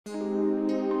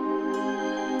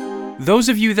Those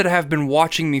of you that have been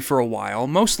watching me for a while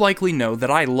most likely know that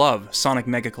I love Sonic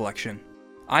Mega Collection.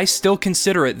 I still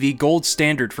consider it the gold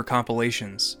standard for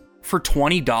compilations. For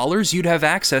 $20, you'd have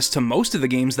access to most of the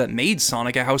games that made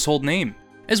Sonic a household name,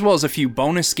 as well as a few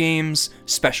bonus games,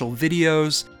 special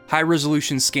videos,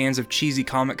 high-resolution scans of cheesy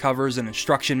comic covers and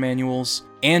instruction manuals,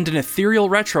 and an ethereal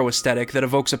retro aesthetic that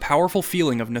evokes a powerful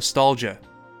feeling of nostalgia.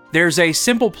 There's a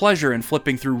simple pleasure in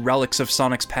flipping through relics of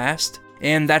Sonic's past,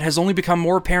 and that has only become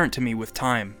more apparent to me with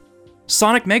time.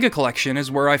 Sonic Mega Collection is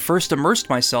where I first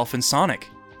immersed myself in Sonic,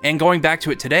 and going back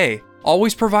to it today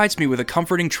always provides me with a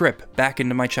comforting trip back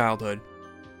into my childhood.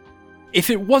 If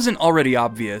it wasn't already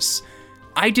obvious,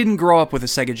 I didn't grow up with a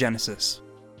Sega Genesis.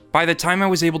 By the time I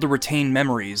was able to retain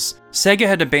memories, Sega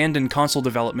had abandoned console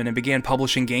development and began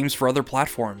publishing games for other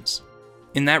platforms.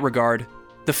 In that regard,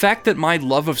 the fact that my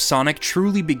love of Sonic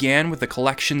truly began with a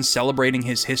collection celebrating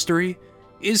his history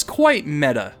is quite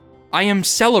meta. I am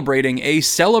celebrating a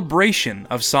celebration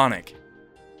of Sonic.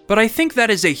 But I think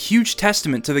that is a huge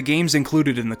testament to the games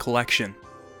included in the collection.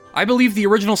 I believe the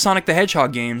original Sonic the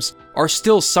Hedgehog games are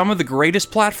still some of the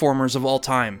greatest platformers of all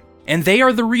time, and they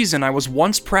are the reason I was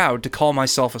once proud to call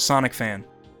myself a Sonic fan.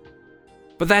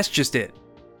 But that's just it.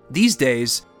 These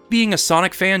days, being a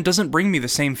Sonic fan doesn't bring me the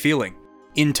same feeling.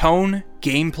 In tone,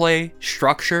 gameplay,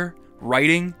 structure,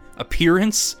 writing,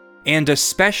 appearance, and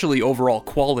especially overall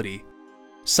quality,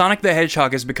 Sonic the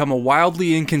Hedgehog has become a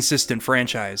wildly inconsistent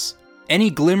franchise. Any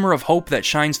glimmer of hope that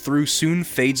shines through soon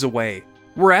fades away.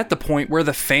 We're at the point where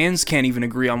the fans can't even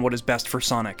agree on what is best for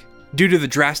Sonic, due to the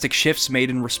drastic shifts made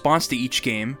in response to each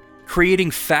game, creating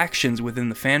factions within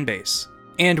the fanbase.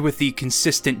 And with the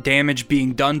consistent damage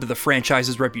being done to the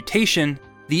franchise's reputation,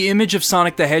 the image of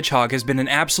Sonic the Hedgehog has been an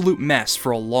absolute mess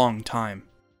for a long time.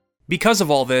 Because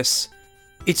of all this,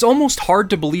 it's almost hard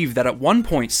to believe that at one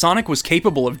point Sonic was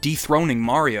capable of dethroning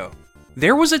Mario.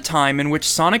 There was a time in which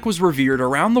Sonic was revered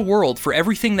around the world for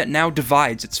everything that now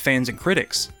divides its fans and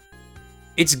critics.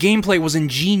 Its gameplay was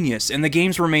ingenious, and the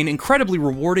games remain incredibly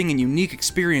rewarding and unique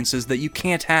experiences that you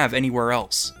can't have anywhere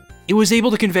else. It was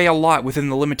able to convey a lot within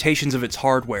the limitations of its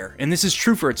hardware, and this is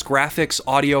true for its graphics,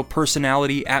 audio,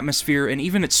 personality, atmosphere, and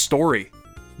even its story.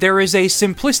 There is a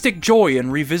simplistic joy in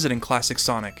revisiting classic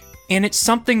Sonic, and it's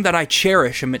something that I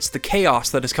cherish amidst the chaos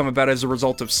that has come about as a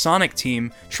result of Sonic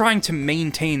Team trying to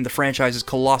maintain the franchise's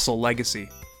colossal legacy.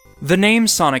 The name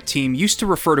Sonic Team used to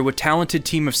refer to a talented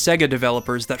team of Sega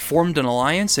developers that formed an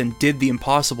alliance and did the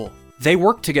impossible. They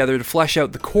worked together to flesh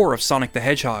out the core of Sonic the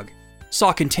Hedgehog,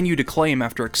 saw continued acclaim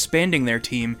after expanding their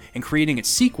team and creating its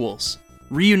sequels,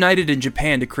 reunited in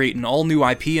Japan to create an all-new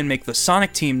IP and make the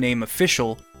Sonic Team name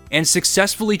official, and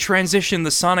successfully transitioned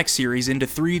the Sonic series into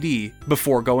 3D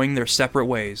before going their separate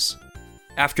ways.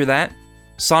 After that,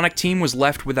 Sonic Team was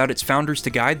left without its founders to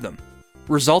guide them,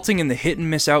 resulting in the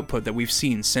hit-and-miss output that we've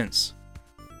seen since.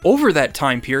 Over that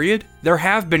time period, there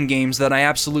have been games that I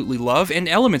absolutely love and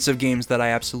elements of games that I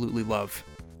absolutely love,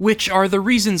 which are the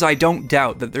reasons I don't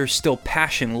doubt that there's still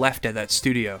passion left at that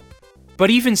studio. But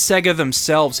even Sega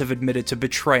themselves have admitted to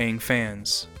betraying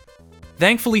fans.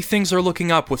 Thankfully, things are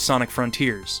looking up with Sonic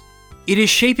Frontiers. It is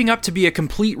shaping up to be a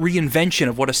complete reinvention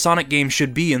of what a Sonic game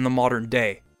should be in the modern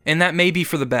day, and that may be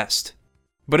for the best.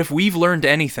 But if we've learned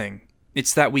anything,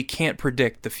 it's that we can't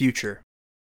predict the future.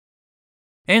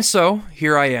 And so,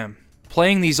 here I am,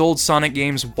 playing these old Sonic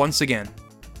games once again.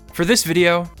 For this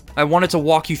video, I wanted to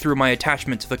walk you through my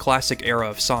attachment to the classic era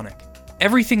of Sonic.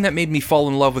 Everything that made me fall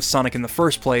in love with Sonic in the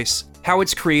first place, how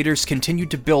its creators continued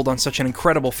to build on such an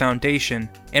incredible foundation,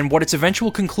 and what its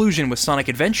eventual conclusion with Sonic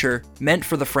Adventure meant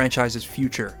for the franchise's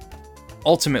future.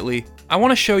 Ultimately, I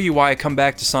want to show you why I come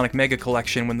back to Sonic Mega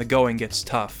Collection when the going gets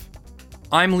tough.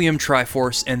 I'm Liam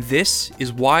Triforce, and this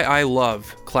is why I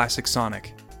love classic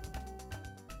Sonic.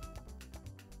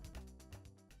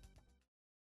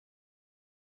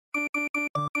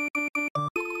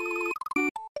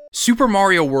 Super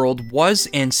Mario World was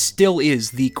and still is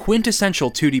the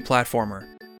quintessential 2D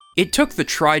platformer. It took the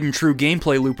tried-and-true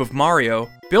gameplay loop of Mario,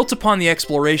 built upon the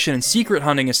exploration and secret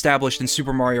hunting established in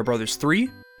Super Mario Bros. 3,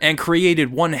 and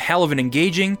created one hell of an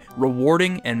engaging,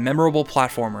 rewarding, and memorable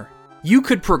platformer. You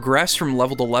could progress from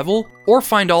level to level, or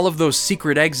find all of those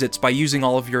secret exits by using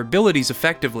all of your abilities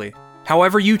effectively.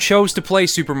 However you chose to play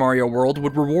Super Mario World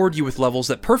would reward you with levels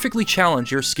that perfectly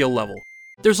challenge your skill level.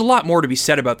 There's a lot more to be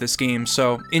said about this game,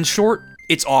 so, in short,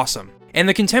 it's awesome. And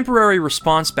the contemporary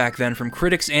response back then from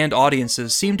critics and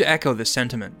audiences seemed to echo this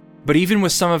sentiment. But even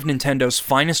with some of Nintendo's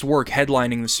finest work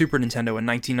headlining the Super Nintendo in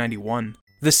 1991,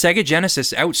 the Sega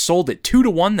Genesis outsold it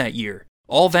 2-1 that year,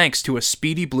 all thanks to a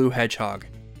speedy blue hedgehog.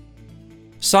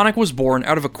 Sonic was born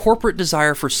out of a corporate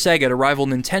desire for Sega to rival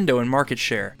Nintendo in market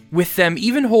share, with them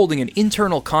even holding an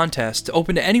internal contest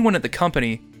open to anyone at the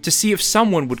company to see if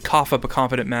someone would cough up a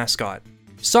competent mascot.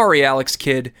 Sorry, Alex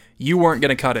Kidd, you weren't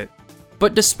gonna cut it.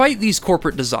 But despite these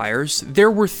corporate desires,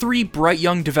 there were 3 bright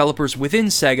young developers within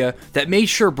Sega that made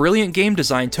sure brilliant game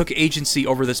design took agency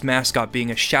over this mascot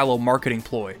being a shallow marketing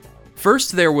ploy.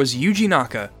 First, there was Yuji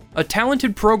Naka, a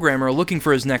talented programmer looking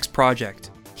for his next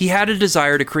project. He had a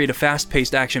desire to create a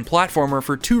fast-paced action platformer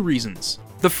for 2 reasons.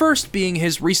 The first being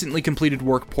his recently completed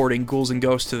work porting Ghouls and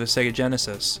Ghosts to the Sega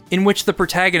Genesis, in which the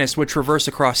protagonist would traverse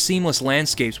across seamless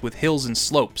landscapes with hills and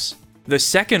slopes. The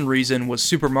second reason was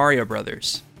Super Mario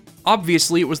Bros.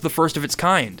 Obviously, it was the first of its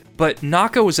kind, but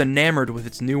Naka was enamored with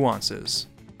its nuances.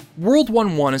 World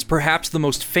 1-1 is perhaps the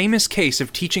most famous case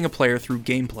of teaching a player through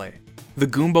gameplay. The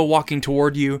Goomba walking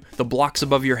toward you, the blocks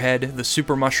above your head, the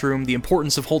super mushroom, the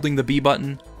importance of holding the B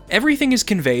button, everything is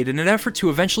conveyed in an effort to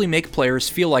eventually make players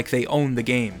feel like they own the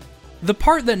game. The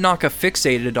part that Naka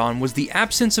fixated on was the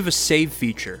absence of a save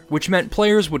feature, which meant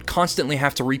players would constantly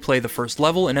have to replay the first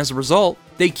level, and as a result,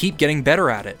 they'd keep getting better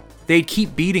at it. They'd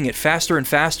keep beating it faster and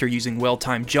faster using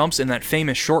well-timed jumps and that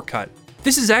famous shortcut.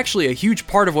 This is actually a huge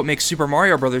part of what makes Super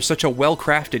Mario Bros. Such a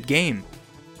well-crafted game.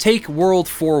 Take World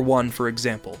 4-1 for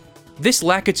example. This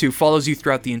Lakitu follows you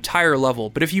throughout the entire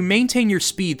level, but if you maintain your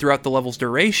speed throughout the level's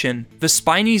duration, the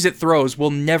spinies it throws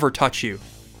will never touch you.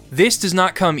 This does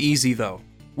not come easy though.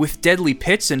 With deadly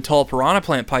pits and tall piranha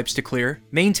plant pipes to clear,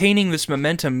 maintaining this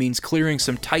momentum means clearing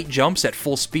some tight jumps at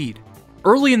full speed.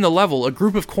 Early in the level, a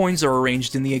group of coins are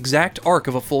arranged in the exact arc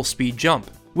of a full-speed jump,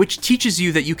 which teaches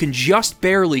you that you can just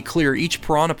barely clear each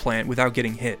piranha plant without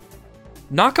getting hit.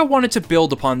 Naka wanted to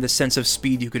build upon this sense of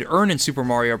speed you could earn in Super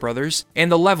Mario Bros.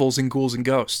 And the levels in Ghouls and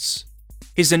Ghosts.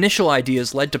 His initial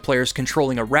ideas led to players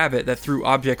controlling a rabbit that threw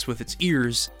objects with its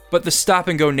ears, but the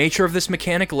stop-and-go nature of this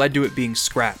mechanic led to it being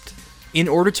scrapped. In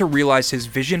order to realize his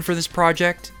vision for this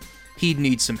project, he'd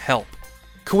need some help.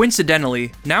 Coincidentally,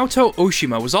 Naoto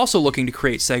Oshima was also looking to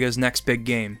create Sega's next big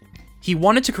game. He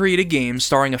wanted to create a game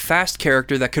starring a fast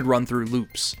character that could run through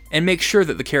loops, and make sure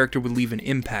that the character would leave an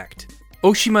impact.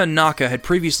 Oshima and Naka had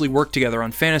previously worked together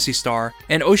on Phantasy Star,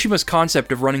 and Oshima's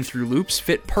concept of running through loops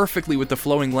fit perfectly with the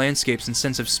flowing landscapes and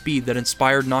sense of speed that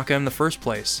inspired Naka in the first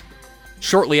place.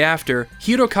 Shortly after,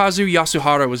 Hirokazu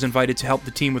Yasuhara was invited to help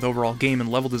the team with overall game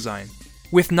and level design.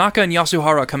 With Naka and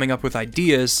Yasuhara coming up with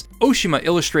ideas, Oshima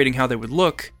illustrating how they would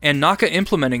look, and Naka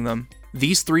implementing them,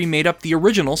 these 3 made up the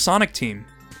original Sonic team.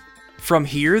 From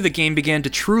here, the game began to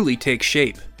truly take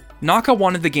shape. Naka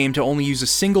wanted the game to only use a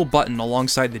single button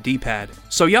alongside the D-pad,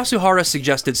 so Yasuhara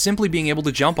suggested simply being able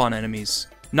to jump on enemies.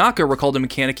 Naka recalled a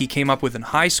mechanic he came up with in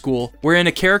high school, wherein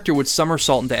a character would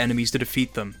somersault into enemies to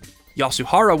defeat them.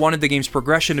 Yasuhara wanted the game's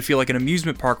progression to feel like an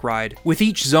amusement park ride, with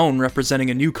each zone representing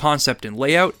a new concept in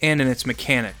layout and in its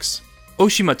mechanics.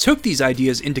 Oshima took these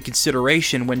ideas into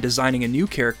consideration when designing a new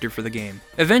character for the game,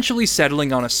 eventually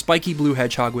settling on a spiky blue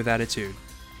hedgehog with attitude.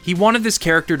 He wanted this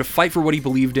character to fight for what he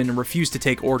believed in and refuse to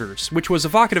take orders, which was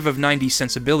evocative of 90s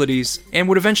sensibilities, and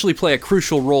would eventually play a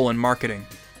crucial role in marketing.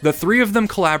 The 3 of them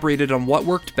collaborated on what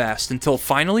worked best until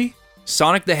finally,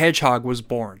 Sonic the Hedgehog was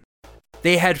born.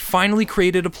 They had finally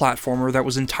created a platformer that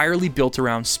was entirely built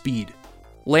around speed.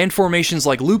 Land formations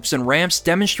like loops and ramps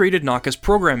demonstrated Naka's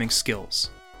programming skills.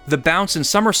 The bounce and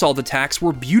somersault attacks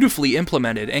were beautifully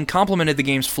implemented and complemented the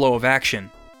game's flow of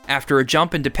action. After a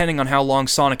jump and depending on how long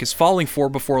Sonic is falling for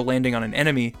before landing on an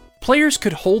enemy, players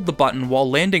could hold the button while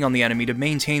landing on the enemy to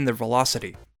maintain their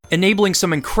velocity, enabling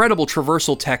some incredible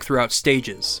traversal tech throughout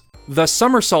stages. The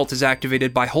somersault is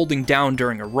activated by holding down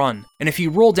during a run, and if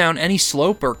you roll down any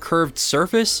slope or curved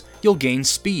surface, you'll gain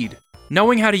speed.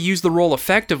 Knowing how to use the roll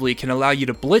effectively can allow you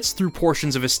to blitz through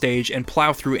portions of a stage and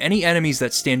plow through any enemies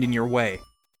that stand in your way.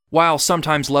 While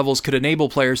sometimes levels could enable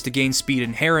players to gain speed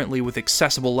inherently with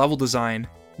accessible level design,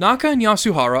 Naka and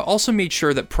Yasuhara also made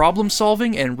sure that problem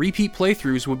solving and repeat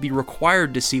playthroughs would be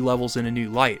required to see levels in a new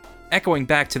light, echoing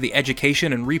back to the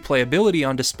education and replayability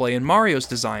on display in Mario's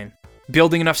design.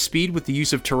 Building enough speed with the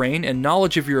use of terrain and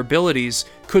knowledge of your abilities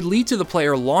could lead to the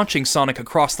player launching Sonic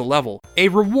across the level, a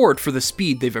reward for the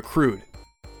speed they've accrued.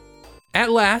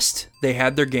 At last, they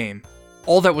had their game.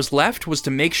 All that was left was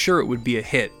to make sure it would be a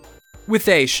hit. With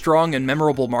a strong and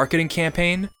memorable marketing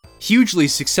campaign, hugely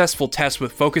successful tests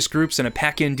with focus groups and a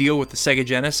pack-in deal with the Sega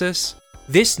Genesis,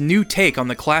 this new take on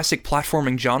the classic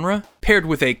platforming genre, paired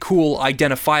with a cool,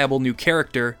 identifiable new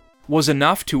character, was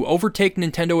enough to overtake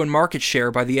Nintendo in market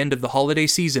share by the end of the holiday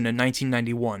season in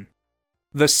 1991.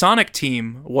 The Sonic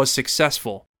team was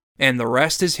successful, and the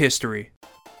rest is history.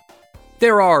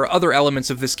 There are other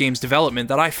elements of this game's development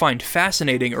that I find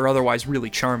fascinating or otherwise really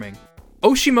charming.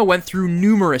 Oshima went through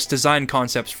numerous design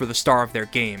concepts for the star of their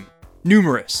game.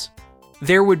 Numerous.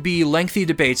 There would be lengthy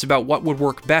debates about what would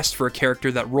work best for a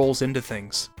character that rolls into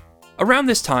things. Around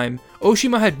this time,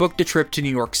 Oshima had booked a trip to New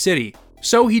York City,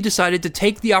 so he decided to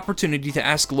take the opportunity to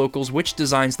ask locals which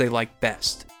designs they liked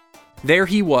best. There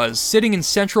he was, sitting in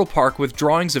Central Park with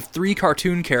drawings of 3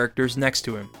 cartoon characters next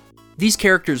to him. These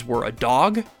characters were a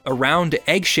dog, a round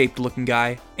egg-shaped looking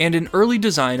guy, and an early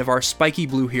design of our spiky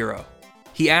blue hero.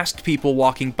 He asked people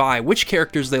walking by which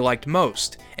characters they liked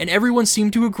most, and everyone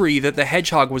seemed to agree that the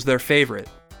hedgehog was their favorite,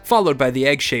 followed by the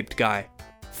egg-shaped guy.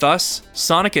 Thus,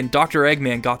 Sonic and Dr.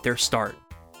 Eggman got their start.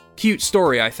 Cute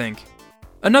story, I think.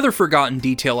 Another forgotten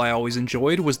detail I always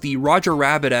enjoyed was the Roger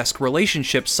Rabbit-esque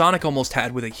relationship Sonic almost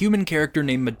had with a human character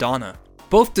named Madonna.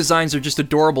 Both designs are just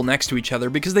adorable next to each other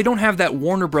because they don't have that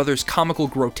Warner Brothers comical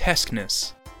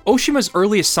grotesqueness. Oshima's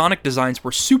earliest Sonic designs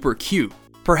were super cute,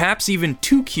 perhaps even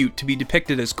too cute to be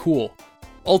depicted as cool.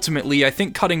 Ultimately, I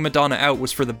think cutting Madonna out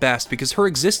was for the best because her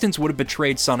existence would have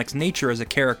betrayed Sonic's nature as a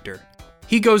character.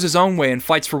 He goes his own way and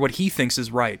fights for what he thinks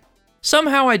is right.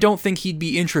 Somehow I don't think he'd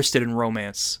be interested in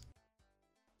romance.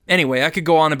 Anyway, I could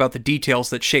go on about the details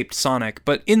that shaped Sonic,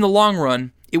 but in the long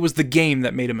run, it was the game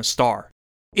that made him a star.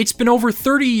 It's been over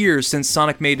 30 years since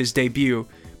Sonic made his debut,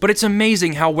 but it's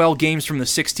amazing how well games from the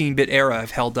 16-bit era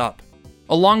have held up.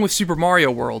 Along with Super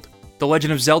Mario World, The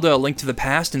Legend of Zelda: A Link to the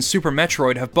Past and Super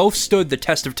Metroid have both stood the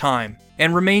test of time,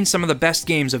 and remain some of the best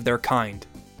games of their kind.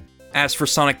 As for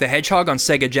Sonic the Hedgehog on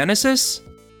Sega Genesis,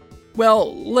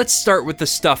 well, let's start with the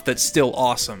stuff that's still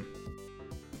awesome.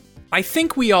 I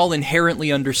think we all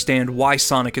inherently understand why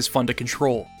Sonic is fun to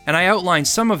control, and I outlined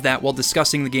some of that while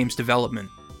discussing the game's development.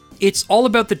 It's all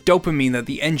about the dopamine that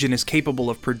the engine is capable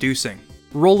of producing.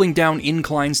 Rolling down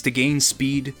inclines to gain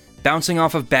speed, bouncing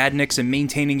off of badniks and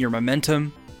maintaining your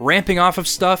momentum, ramping off of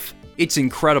stuff, it's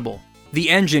incredible. The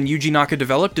engine Yuji Naka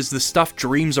developed is the stuff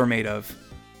dreams are made of.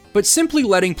 But simply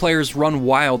letting players run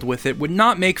wild with it would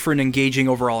not make for an engaging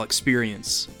overall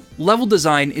experience. Level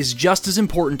design is just as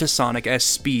important to Sonic as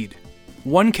speed.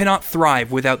 One cannot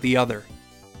thrive without the other.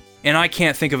 And I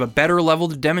can't think of a better level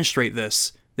to demonstrate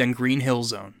this than Green Hill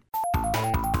Zone.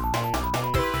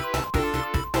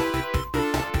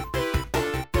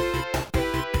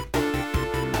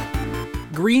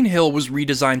 Green Hill was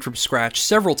redesigned from scratch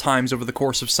several times over the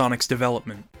course of Sonic's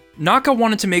development. Naka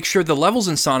wanted to make sure the levels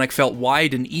in Sonic felt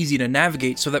wide and easy to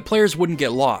navigate so that players wouldn't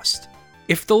get lost.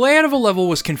 If the layout of a level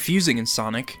was confusing in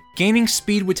Sonic, gaining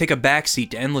speed would take a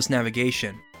backseat to endless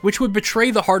navigation, which would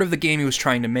betray the heart of the game he was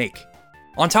trying to make.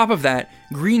 On top of that,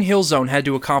 Green Hill Zone had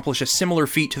to accomplish a similar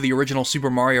feat to the original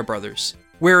Super Mario Bros.,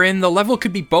 wherein the level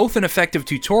could be both an effective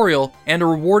tutorial and a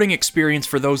rewarding experience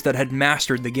for those that had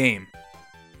mastered the game.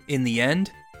 In the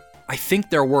end, I think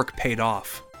their work paid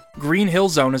off. Green Hill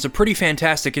Zone is a pretty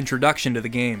fantastic introduction to the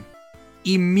game.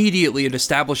 Immediately it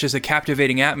establishes a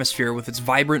captivating atmosphere with its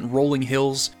vibrant rolling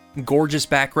hills, gorgeous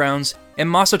backgrounds, and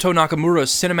Masato Nakamura's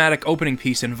cinematic opening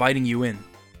piece inviting you in.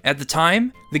 At the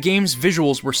time, the game's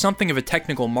visuals were something of a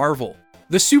technical marvel.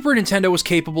 The Super Nintendo was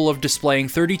capable of displaying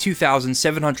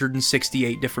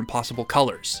 32,768 different possible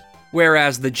colors,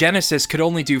 whereas the Genesis could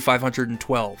only do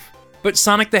 512. But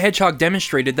Sonic the Hedgehog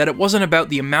demonstrated that it wasn't about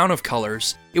the amount of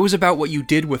colors, it was about what you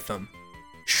did with them.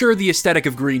 Sure, the aesthetic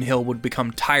of Green Hill would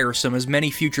become tiresome as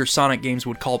many future Sonic games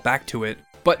would call back to it,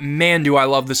 but man do I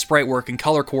love the sprite work and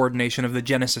color coordination of the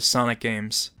Genesis Sonic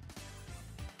games.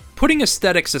 Putting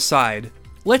aesthetics aside,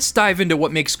 let's dive into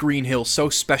what makes Green Hill so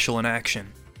special in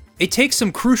action. It takes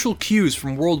some crucial cues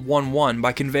from World 1-1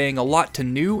 by conveying a lot to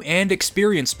new and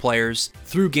experienced players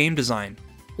through game design.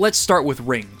 Let's start with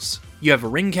rings. You have a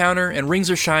ring counter, and rings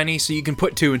are shiny so you can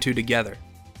put 2 and 2 together.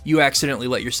 You accidentally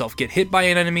let yourself get hit by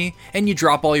an enemy, and you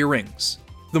drop all your rings.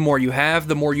 The more you have,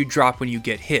 the more you drop when you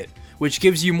get hit, which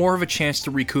gives you more of a chance to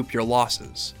recoup your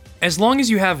losses. As long as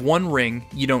you have 1 ring,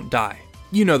 you don't die.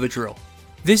 You know the drill.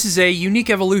 This is a unique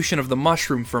evolution of the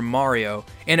mushroom from Mario,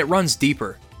 and it runs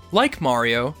deeper. Like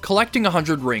Mario, collecting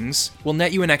 100 rings will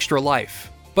net you an extra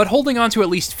life, but holding on to at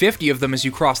least 50 of them as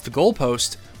you cross the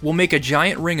goalpost will make a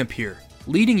giant ring appear,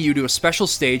 leading you to a special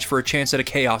stage for a chance at a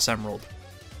Chaos Emerald.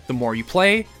 The more you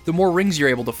play, the more rings you're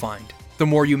able to find. The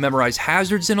more you memorize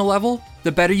hazards in a level,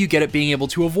 the better you get at being able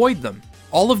to avoid them.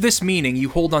 All of this meaning you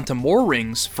hold onto more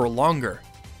rings for longer.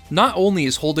 Not only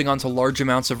is holding onto large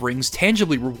amounts of rings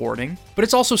tangibly rewarding, but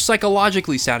it's also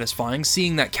psychologically satisfying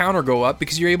seeing that counter go up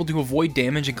because you're able to avoid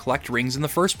damage and collect rings in the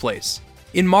first place.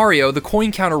 In Mario, the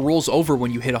coin counter rolls over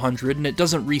when you hit 100 and it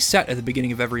doesn't reset at the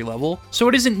beginning of every level, so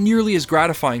it isn't nearly as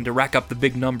gratifying to rack up the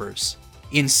big numbers.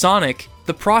 In Sonic,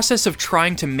 the process of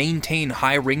trying to maintain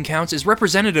high ring counts is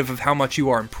representative of how much you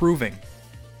are improving.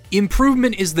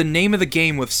 Improvement is the name of the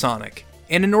game with Sonic,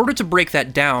 and in order to break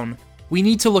that down, we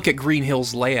need to look at Green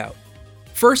Hill's layout.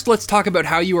 First, let's talk about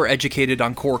how you are educated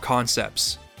on core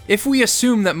concepts. If we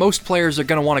assume that most players are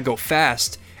going to want to go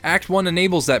fast, Act 1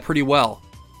 enables that pretty well.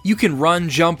 You can run,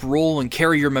 jump, roll, and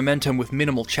carry your momentum with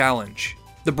minimal challenge.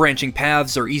 The branching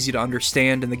paths are easy to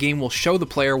understand, and the game will show the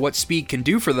player what speed can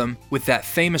do for them with that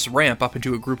famous ramp up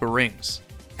into a group of rings.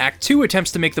 Act 2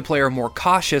 attempts to make the player more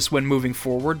cautious when moving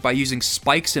forward by using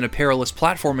spikes in a perilous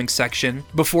platforming section,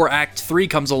 before Act 3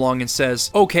 comes along and says,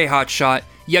 "Okay, hotshot,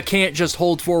 you can't just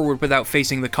hold forward without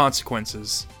facing the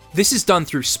consequences." This is done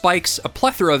through spikes, a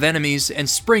plethora of enemies, and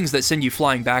springs that send you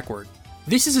flying backward.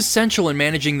 This is essential in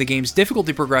managing the game's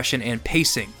difficulty progression and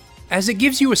pacing, as it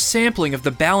gives you a sampling of the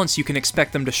balance you can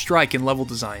expect them to strike in level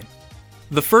design.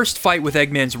 The first fight with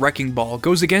Eggman's Wrecking Ball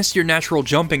goes against your natural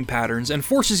jumping patterns and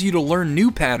forces you to learn new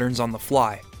patterns on the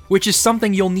fly, which is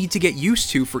something you'll need to get used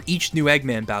to for each new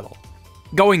Eggman battle.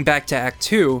 Going back to Act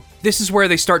 2, this is where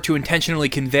they start to intentionally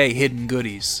convey hidden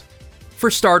goodies. For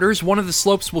starters, one of the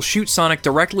slopes will shoot Sonic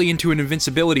directly into an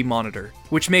invincibility monitor,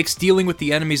 which makes dealing with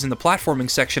the enemies in the platforming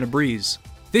section a breeze.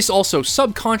 This also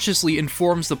subconsciously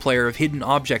informs the player of hidden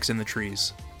objects in the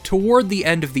trees. Toward the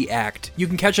end of the act, you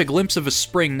can catch a glimpse of a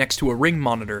spring next to a ring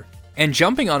monitor, and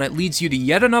jumping on it leads you to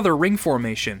yet another ring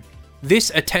formation.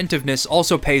 This attentiveness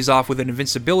also pays off with an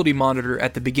invincibility monitor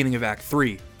at the beginning of Act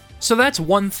 3. So that's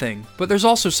one thing, but there's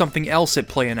also something else at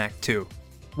play in Act 2.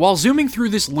 While zooming through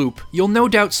this loop, you'll no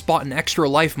doubt spot an extra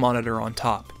life monitor on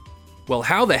top. Well,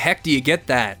 how the heck do you get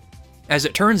that? As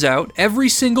it turns out, every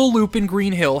single loop in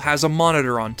Green Hill has a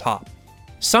monitor on top.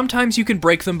 Sometimes you can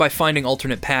break them by finding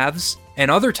alternate paths, and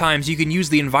other times you can use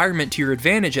the environment to your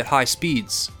advantage at high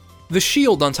speeds. The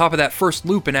shield on top of that first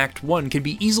loop in Act 1 can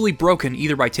be easily broken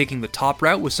either by taking the top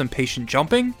route with some patient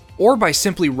jumping, or by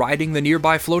simply riding the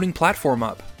nearby floating platform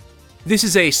up. This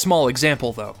is a small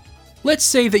example though. Let's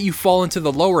say that you fall into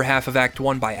the lower half of Act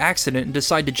 1 by accident and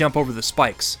decide to jump over the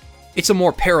spikes. It's a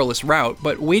more perilous route,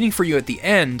 but waiting for you at the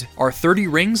end are 30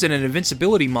 rings and an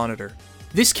invincibility monitor.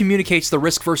 This communicates the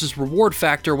risk versus reward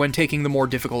factor when taking the more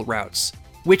difficult routes,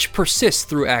 which persists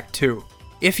through Act 2.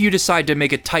 If you decide to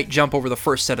make a tight jump over the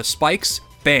first set of spikes,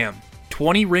 bam,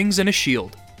 20 rings and a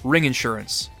shield, ring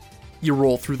insurance. You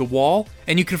roll through the wall,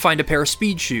 and you can find a pair of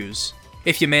speed shoes.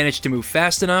 If you manage to move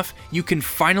fast enough, you can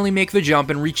finally make the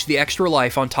jump and reach the extra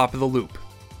life on top of the loop.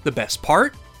 The best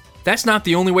part? That's not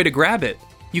the only way to grab it.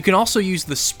 You can also use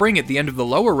the spring at the end of the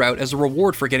lower route as a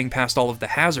reward for getting past all of the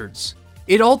hazards.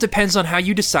 It all depends on how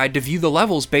you decide to view the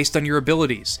levels based on your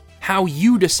abilities, how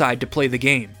you decide to play the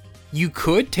game. You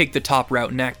could take the top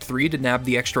route in Act 3 to nab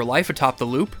the extra life atop the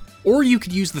loop, or you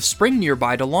could use the spring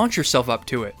nearby to launch yourself up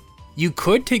to it. You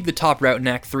could take the top route in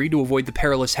Act 3 to avoid the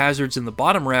perilous hazards in the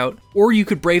bottom route, or you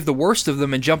could brave the worst of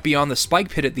them and jump beyond the spike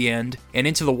pit at the end and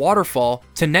into the waterfall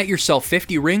to net yourself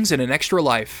 50 rings and an extra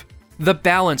life. The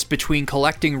balance between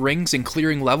collecting rings and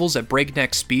clearing levels at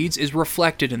breakneck speeds is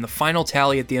reflected in the final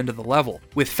tally at the end of the level,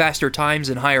 with faster times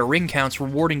and higher ring counts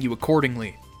rewarding you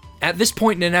accordingly. At this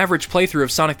point in an average playthrough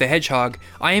of Sonic the Hedgehog,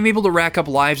 I am able to rack up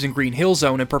lives in Green Hill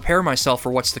Zone and prepare myself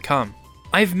for what's to come.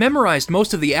 I've memorized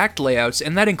most of the act layouts,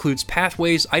 and that includes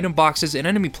pathways, item boxes, and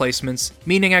enemy placements,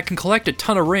 meaning I can collect a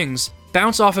ton of rings,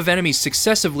 bounce off of enemies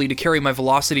successively to carry my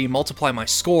velocity and multiply my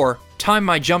score, time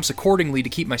my jumps accordingly to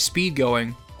keep my speed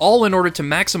going, all in order to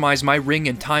maximize my ring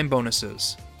and time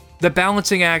bonuses. The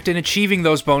balancing act in achieving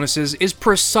those bonuses is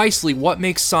precisely what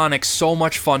makes Sonic so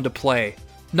much fun to play.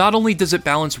 Not only does it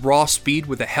balance raw speed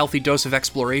with a healthy dose of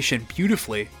exploration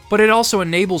beautifully, but it also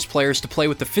enables players to play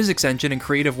with the physics engine in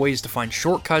creative ways to find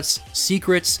shortcuts,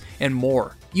 secrets, and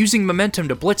more, using momentum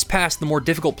to blitz past the more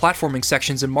difficult platforming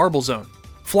sections in Marble Zone,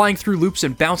 flying through loops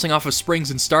and bouncing off of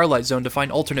springs in Starlight Zone to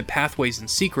find alternate pathways and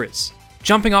secrets,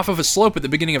 jumping off of a slope at the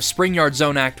beginning of Spring Yard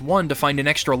Zone Act 1 to find an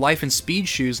extra life and speed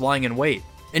shoes lying in wait,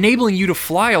 enabling you to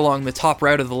fly along the top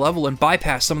route of the level and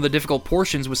bypass some of the difficult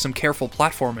portions with some careful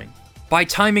platforming. By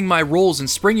timing my rolls in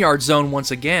Spring Yard Zone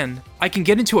once again, I can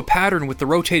get into a pattern with the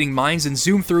rotating mines and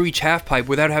zoom through each half-pipe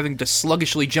without having to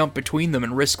sluggishly jump between them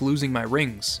and risk losing my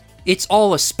rings. It's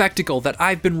all a spectacle that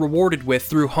I've been rewarded with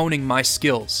through honing my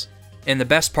skills. And the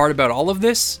best part about all of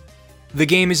this? The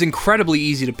game is incredibly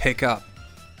easy to pick up.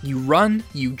 You run,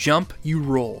 you jump, you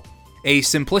roll. A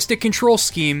simplistic control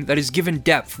scheme that is given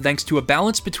depth thanks to a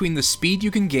balance between the speed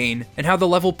you can gain and how the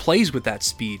level plays with that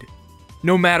speed.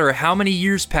 No matter how many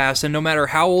years pass and no matter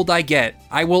how old I get,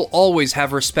 I will always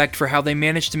have respect for how they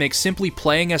managed to make simply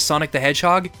playing as Sonic the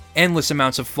Hedgehog endless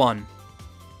amounts of fun.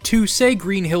 To say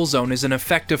Green Hill Zone is an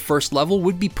effective first level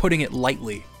would be putting it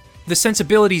lightly. The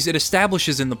sensibilities it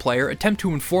establishes in the player attempt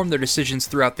to inform their decisions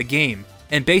throughout the game,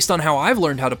 and based on how I've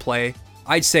learned how to play,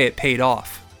 I'd say it paid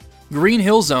off. Green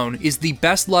Hill Zone is the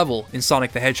best level in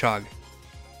Sonic the Hedgehog,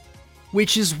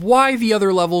 which is why the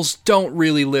other levels don't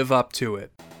really live up to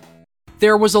it.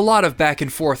 There was a lot of back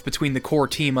and forth between the core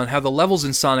team on how the levels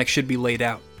in Sonic should be laid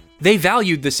out. They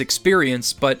valued this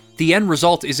experience, but the end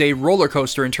result is a roller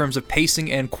coaster in terms of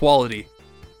pacing and quality.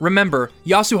 Remember,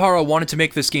 Yasuhara wanted to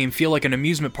make this game feel like an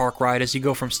amusement park ride as you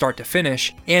go from start to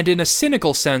finish, and in a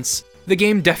cynical sense, the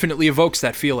game definitely evokes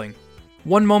that feeling.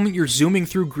 One moment you're zooming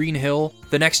through Green Hill,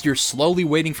 the next you're slowly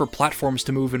waiting for platforms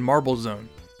to move in Marble Zone.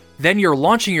 Then you're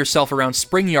launching yourself around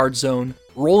Spring Yard Zone,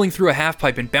 rolling through a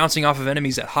half-pipe and bouncing off of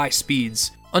enemies at high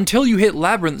speeds, until you hit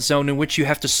Labyrinth Zone, in which you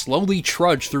have to slowly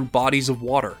trudge through bodies of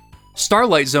water.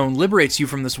 Starlight Zone liberates you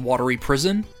from this watery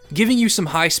prison, giving you some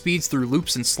high speeds through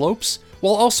loops and slopes,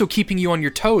 while also keeping you on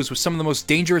your toes with some of the most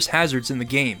dangerous hazards in the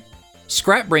game.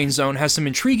 Scrap Brain Zone has some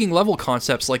intriguing level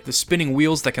concepts like the spinning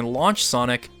wheels that can launch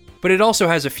Sonic, but it also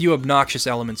has a few obnoxious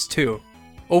elements too.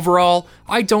 Overall,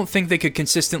 I don't think they could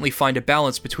consistently find a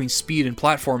balance between speed and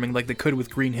platforming like they could with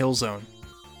Green Hill Zone.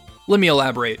 Let me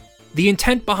elaborate. The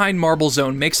intent behind Marble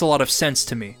Zone makes a lot of sense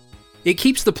to me. It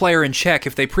keeps the player in check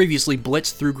if they previously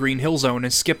blitzed through Green Hill Zone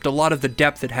and skipped a lot of the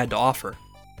depth it had to offer.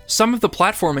 Some of the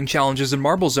platforming challenges in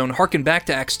Marble Zone harken back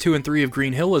to Acts 2 and 3 of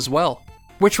Green Hill as well,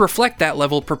 which reflect that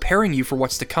level preparing you for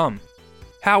what's to come.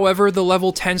 However, the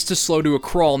level tends to slow to a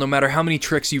crawl no matter how many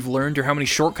tricks you've learned or how many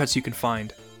shortcuts you can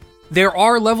find. There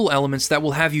are level elements that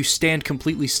will have you stand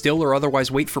completely still or otherwise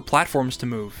wait for platforms to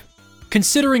move.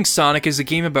 Considering Sonic is a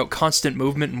game about constant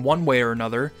movement in one way or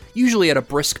another, usually at a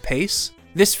brisk pace,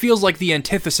 this feels like the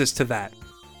antithesis to that.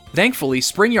 Thankfully,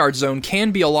 Spring Yard Zone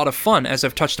can be a lot of fun, as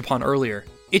I've touched upon earlier.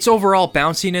 Its overall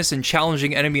bounciness and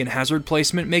challenging enemy and hazard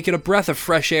placement make it a breath of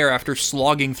fresh air after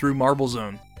slogging through Marble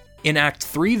Zone. In Act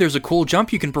 3, there's a cool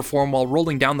jump you can perform while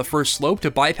rolling down the first slope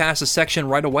to bypass a section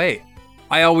right away.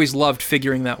 I always loved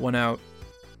figuring that one out.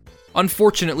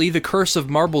 Unfortunately, the curse of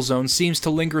Marble Zone seems to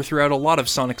linger throughout a lot of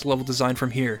Sonic's level design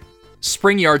from here.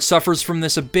 Spring Yard suffers from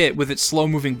this a bit with its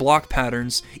slow-moving block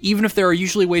patterns. Even if there are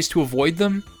usually ways to avoid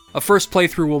them, a first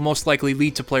playthrough will most likely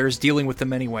lead to players dealing with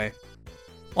them anyway.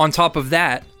 On top of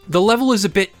that, the level is a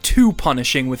bit too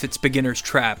punishing with its beginner's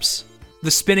traps.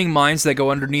 The spinning mines that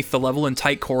go underneath the level in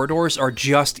tight corridors are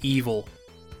just evil.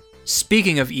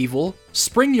 Speaking of evil,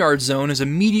 Spring Yard Zone is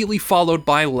immediately followed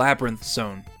by Labyrinth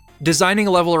Zone. Designing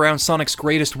a level around Sonic's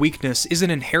greatest weakness isn't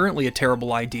inherently a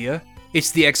terrible idea,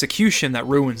 it's the execution that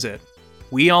ruins it.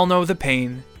 We all know the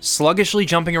pain, sluggishly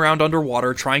jumping around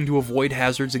underwater trying to avoid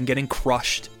hazards and getting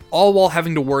crushed, all while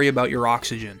having to worry about your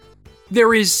oxygen.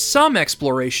 There is some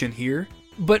exploration here,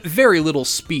 but very little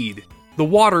speed. The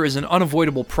water is an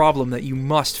unavoidable problem that you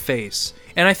must face,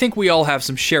 and I think we all have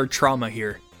some shared trauma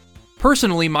here.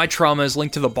 Personally, my trauma is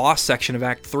linked to the boss section of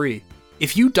Act 3.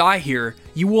 If you die here,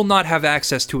 you will not have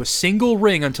access to a single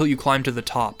ring until you climb to the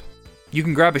top. You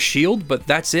can grab a shield, but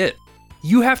that's it.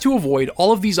 You have to avoid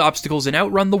all of these obstacles and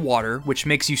outrun the water, which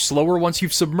makes you slower once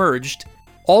you've submerged,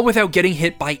 all without getting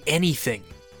hit by anything.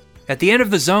 At the end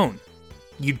of the zone,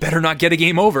 you'd better not get a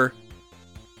game over.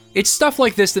 It's stuff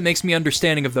like this that makes me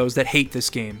understanding of those that hate this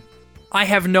game. I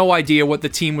have no idea what the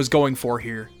team was going for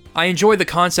here. I enjoy the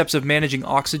concepts of managing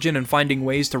oxygen and finding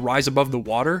ways to rise above the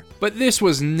water, but this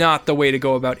was not the way to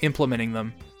go about implementing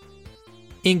them.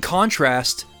 In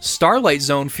contrast, Starlight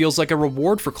Zone feels like a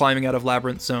reward for climbing out of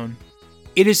Labyrinth Zone.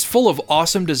 It is full of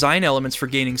awesome design elements for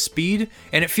gaining speed,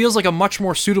 and it feels like a much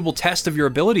more suitable test of your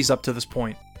abilities up to this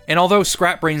point. And although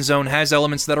Scrap Brain Zone has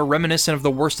elements that are reminiscent of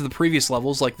the worst of the previous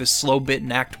levels, like this slow bit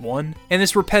in Act 1, and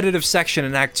this repetitive section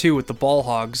in Act 2 with the ball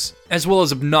hogs, as well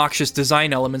as obnoxious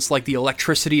design elements like the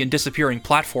electricity and disappearing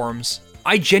platforms,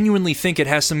 I genuinely think it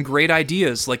has some great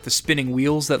ideas, like the spinning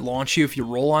wheels that launch you if you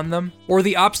roll on them, or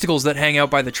the obstacles that hang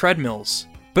out by the treadmills.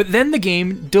 But then the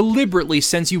game deliberately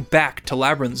sends you back to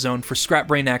Labyrinth Zone for Scrap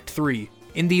Brain Act 3,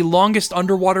 in the longest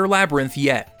underwater labyrinth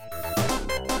yet.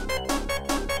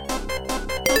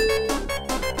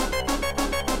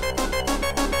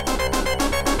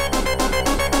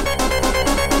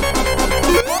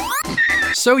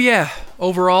 So yeah,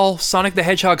 overall, Sonic the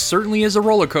Hedgehog certainly is a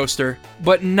roller coaster,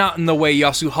 but not in the way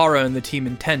Yasuhara and the team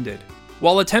intended.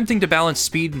 While attempting to balance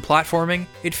speed and platforming,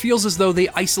 it feels as though they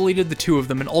isolated the two of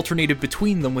them and alternated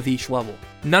between them with each level.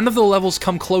 None of the levels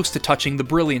come close to touching the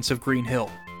brilliance of Green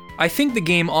Hill. I think the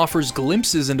game offers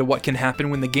glimpses into what can happen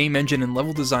when the game engine and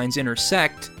level designs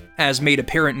intersect, as made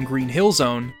apparent in Green Hill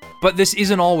Zone, but this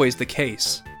isn't always the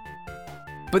case.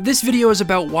 But this video is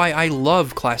about why I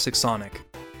love classic Sonic.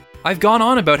 I've gone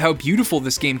on about how beautiful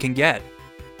this game can get.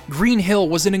 Green Hill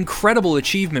was an incredible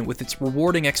achievement with its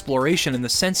rewarding exploration and the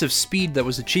sense of speed that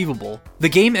was achievable. The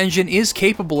game engine is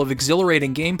capable of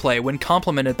exhilarating gameplay when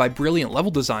complemented by brilliant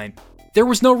level design. There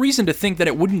was no reason to think that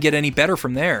it wouldn't get any better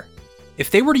from there.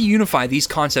 If they were to unify these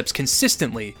concepts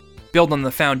consistently, build on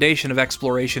the foundation of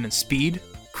exploration and speed,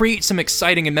 create some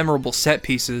exciting and memorable set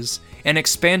pieces, and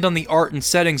expand on the art and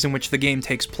settings in which the game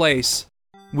takes place,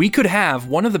 we could have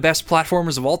one of the best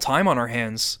platformers of all time on our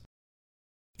hands.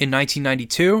 In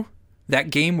 1992, that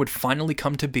game would finally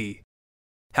come to be.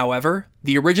 However,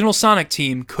 the original Sonic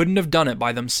team couldn't have done it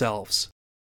by themselves.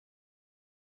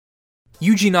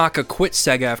 Yuji Naka quit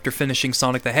Sega after finishing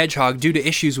Sonic the Hedgehog due to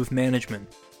issues with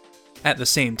management. At the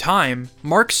same time,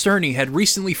 Mark Cerny had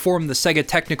recently formed the Sega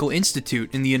Technical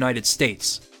Institute in the United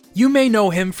States. You may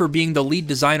know him for being the lead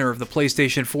designer of the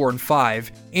PlayStation 4 and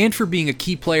 5, and for being a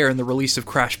key player in the release of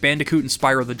Crash Bandicoot and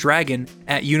Spyro the Dragon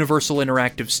at Universal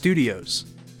Interactive Studios.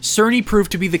 Cerny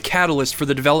proved to be the catalyst for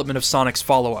the development of Sonic's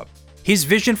follow-up. His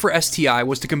vision for STI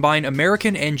was to combine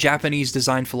American and Japanese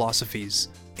design philosophies.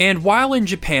 And while in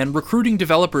Japan recruiting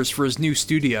developers for his new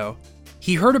studio,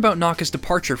 he heard about Naka's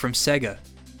departure from Sega.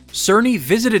 Cerny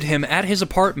visited him at his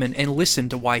apartment and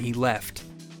listened to why he left.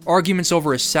 Arguments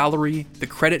over his salary, the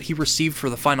credit he received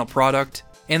for the final product,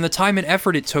 and the time and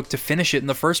effort it took to finish it in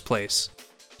the first place.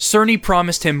 Cerny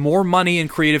promised him more money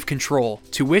and creative control,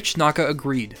 to which Naka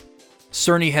agreed.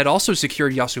 Cerny had also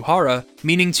secured Yasuhara,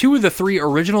 meaning 2 of the 3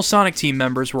 original Sonic team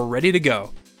members were ready to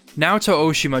go. Naoto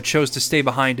Oshima chose to stay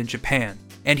behind in Japan,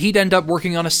 and he'd end up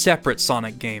working on a separate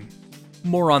Sonic game.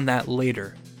 More on that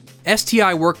later.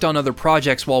 STI worked on other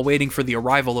projects while waiting for the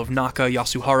arrival of Naka,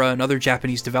 Yasuhara, and other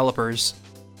Japanese developers,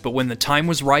 but when the time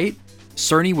was right,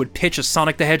 Cerny would pitch a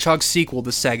Sonic the Hedgehog sequel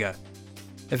to Sega.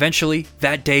 Eventually,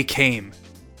 that day came.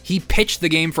 He pitched the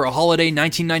game for a holiday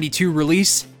 1992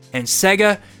 release, and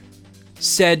Sega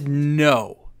said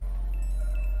no.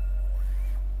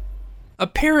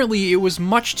 Apparently, it was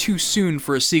much too soon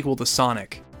for a sequel to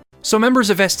Sonic. So members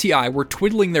of STI were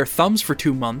twiddling their thumbs for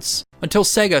 2 months, until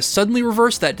Sega suddenly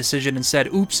reversed that decision and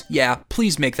said, "Oops, yeah,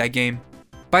 please make that game."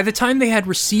 By the time they had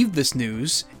received this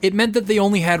news, it meant that they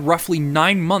only had roughly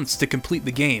 9 months to complete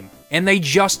the game, and they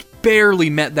just barely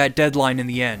met that deadline in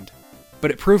the end. But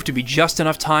it proved to be just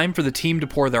enough time for the team to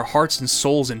pour their hearts and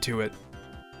souls into it.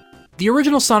 The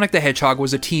original Sonic the Hedgehog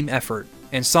was a team effort,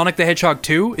 and Sonic the Hedgehog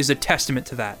 2 is a testament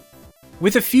to that.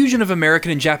 With a fusion of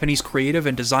American and Japanese creative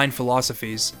and design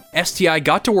philosophies, STI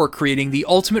got to work creating the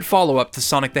ultimate follow-up to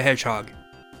Sonic the Hedgehog.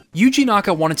 Yuji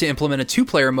Naka wanted to implement a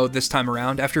 2-player mode this time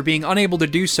around after being unable to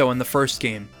do so in the first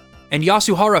game, and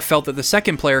Yasuhara felt that the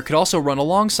second player could also run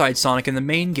alongside Sonic in the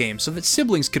main game so that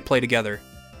siblings could play together.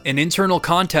 An internal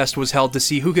contest was held to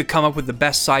see who could come up with the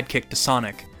best sidekick to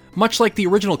Sonic, much like the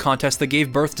original contest that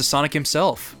gave birth to Sonic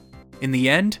himself. In the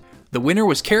end, the winner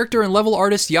was character and level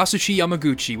artist Yasushi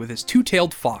Yamaguchi with his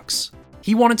 2-tailed fox.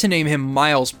 He wanted to name him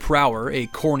Miles Prower, a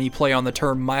corny play on the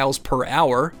term miles per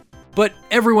hour, but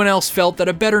everyone else felt that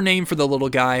a better name for the little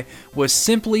guy was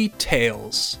simply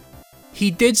Tails.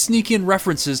 He did sneak in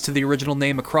references to the original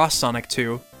name across Sonic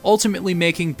 2, ultimately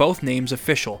making both names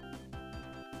official.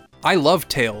 I love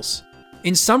Tails.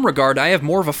 In some regard, I have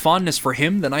more of a fondness for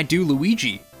him than I do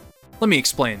Luigi. Let me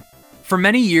explain. For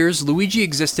many years, Luigi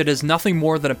existed as nothing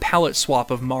more than a palette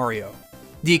swap of Mario.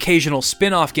 The occasional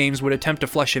spin-off games would attempt to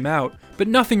flesh him out, but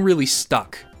nothing really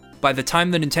stuck. By the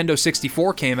time the Nintendo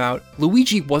 64 came out,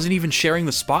 Luigi wasn't even sharing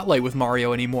the spotlight with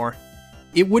Mario anymore.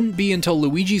 It wouldn't be until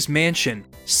Luigi's Mansion,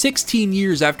 16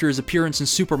 years after his appearance in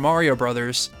Super Mario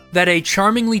Bros., that a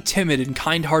charmingly timid and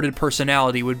kind-hearted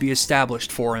personality would be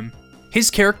established for him.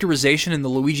 His characterization in the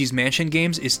Luigi's Mansion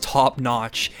games is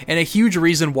top-notch, and a huge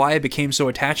reason why I became so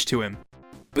attached to him.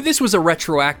 But this was a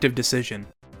retroactive decision.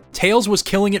 Tails was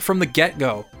killing it from the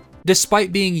get-go.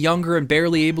 Despite being younger and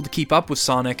barely able to keep up with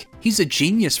Sonic, he's a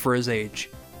genius for his age.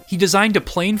 He designed a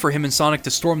plane for him and Sonic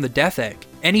to storm the Death Egg,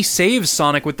 and he saves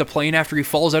Sonic with the plane after he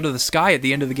falls out of the sky at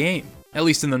the end of the game, at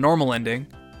least in the normal ending.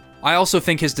 I also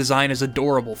think his design is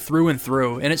adorable through and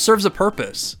through, and it serves a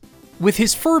purpose. With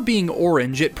his fur being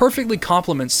orange, it perfectly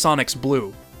complements Sonic's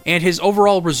blue, and his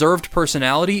overall reserved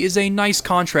personality is a nice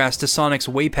contrast to Sonic's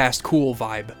way past cool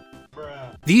vibe.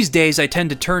 These days, I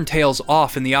tend to turn Tails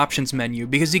off in the options menu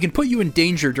because he can put you in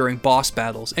danger during boss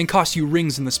battles and cost you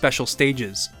rings in the special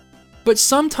stages. But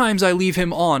sometimes I leave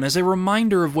him on as a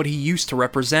reminder of what he used to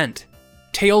represent.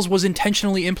 Tails was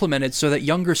intentionally implemented so that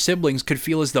younger siblings could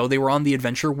feel as though they were on the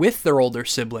adventure with their older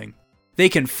sibling. They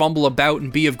can fumble about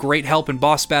and be of great help in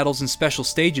boss battles and special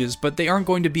stages, but they aren't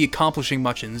going to be accomplishing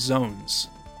much in zones.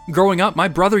 Growing up, my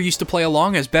brother used to play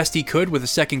along as best he could with a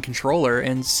second controller,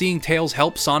 and seeing Tails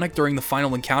help Sonic during the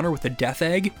final encounter with the Death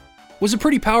Egg, was a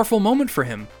pretty powerful moment for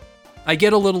him. I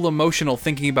get a little emotional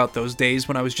thinking about those days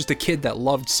when I was just a kid that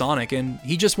loved Sonic and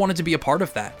he just wanted to be a part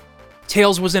of that.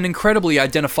 Tails was an incredibly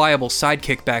identifiable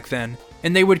sidekick back then,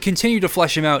 and they would continue to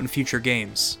flesh him out in future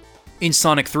games. In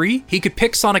Sonic 3, he could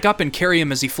pick Sonic up and carry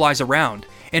him as he flies around,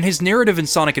 and his narrative in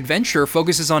Sonic Adventure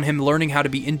focuses on him learning how to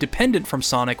be independent from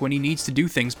Sonic when he needs to do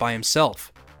things by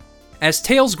himself. As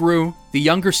Tails grew, the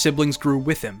younger siblings grew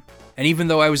with him, and even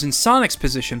though I was in Sonic's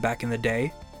position back in the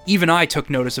day, even I took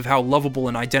notice of how lovable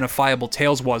and identifiable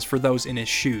Tails was for those in his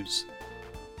shoes.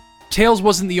 Tails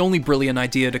wasn't the only brilliant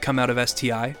idea to come out of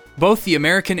STI. Both the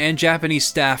American and Japanese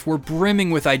staff were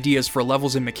brimming with ideas for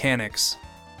levels and mechanics.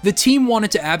 The team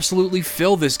wanted to absolutely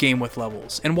fill this game with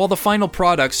levels, and while the final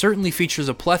product certainly features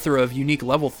a plethora of unique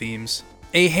level themes,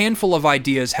 a handful of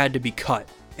ideas had to be cut,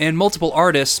 and multiple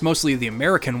artists, mostly the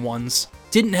American ones,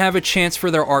 didn't have a chance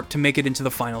for their art to make it into the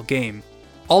final game.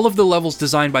 All of the levels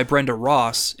designed by Brenda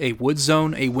Ross, a wood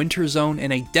zone, a winter zone,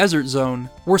 and a desert zone,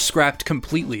 were scrapped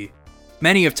completely.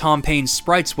 Many of Tom Payne's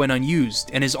sprites went unused,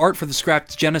 and his art for the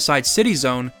scrapped Genocide City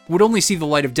zone would only see the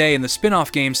light of day in the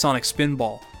spin-off game Sonic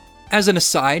Spinball. As an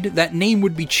aside, that name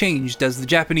would be changed as the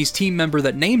Japanese team member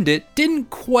that named it didn't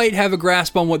quite have a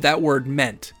grasp on what that word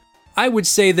meant. I would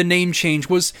say the name change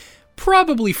was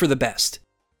probably for the best.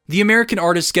 The American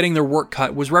artists getting their work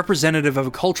cut was representative of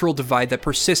a cultural divide that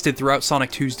persisted throughout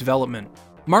Sonic 2's development.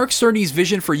 Mark Cerny's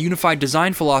vision for unified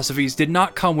design philosophies did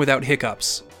not come without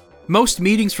hiccups. Most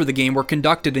meetings for the game were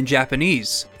conducted in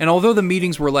Japanese, and although the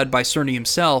meetings were led by Cerny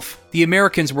himself, the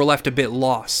Americans were left a bit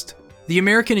lost. The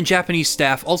American and Japanese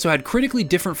staff also had critically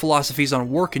different philosophies on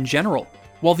work in general.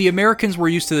 While the Americans were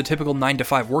used to the typical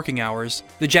 9-to-5 working hours,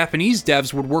 the Japanese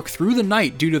devs would work through the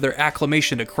night due to their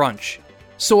acclimation to crunch.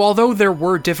 So although there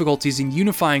were difficulties in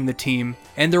unifying the team,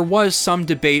 and there was some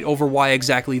debate over why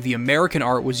exactly the American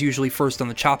art was usually first on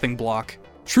the chopping block,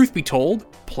 truth be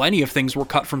told, plenty of things were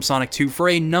cut from Sonic 2 for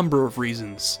a number of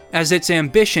reasons, as its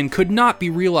ambition could not be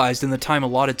realized in the time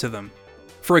allotted to them.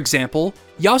 For example,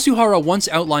 Yasuhara once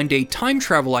outlined a time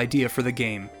travel idea for the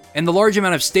game, and the large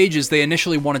amount of stages they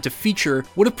initially wanted to feature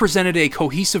would have presented a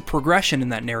cohesive progression in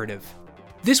that narrative.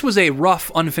 This was a rough,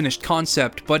 unfinished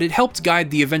concept, but it helped guide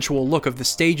the eventual look of the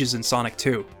stages in Sonic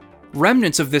 2.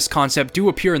 Remnants of this concept do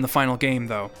appear in the final game,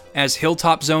 though, as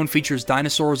Hilltop Zone features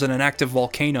dinosaurs and an active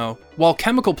volcano, while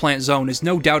Chemical Plant Zone is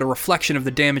no doubt a reflection of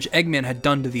the damage Eggman had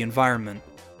done to the environment.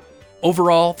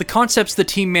 Overall, the concepts the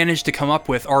team managed to come up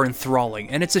with are enthralling,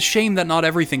 and it's a shame that not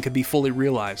everything could be fully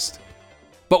realized.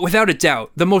 But without a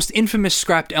doubt, the most infamous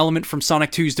scrapped element from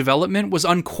Sonic 2's development was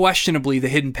unquestionably the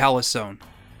Hidden Palace Zone.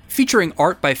 Featuring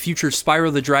art by future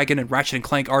Spyro the Dragon and Ratchet &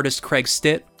 Clank artist Craig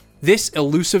Stitt, this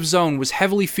elusive zone was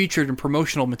heavily featured in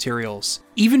promotional materials,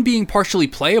 even being partially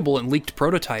playable in leaked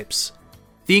prototypes.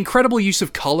 The incredible use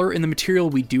of color in the material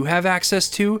we do have access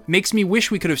to makes me wish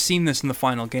we could have seen this in the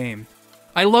final game.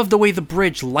 I love the way the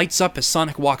bridge lights up as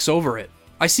Sonic walks over it.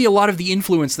 I see a lot of the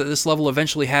influence that this level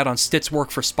eventually had on Stitt's work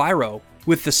for Spyro,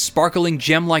 with the sparkling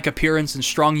gem-like appearance and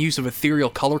strong use of ethereal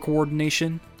color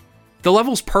coordination. The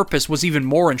level's purpose was even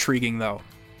more intriguing though.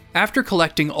 After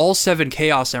collecting all 7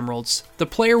 Chaos Emeralds, the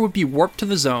player would be warped to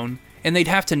the zone, and they'd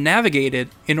have to navigate it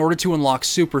in order to unlock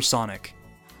Super Sonic.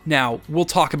 Now, we'll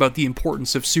talk about the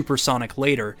importance of Super Sonic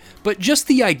later, but just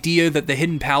the idea that the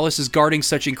Hidden Palace is guarding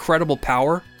such incredible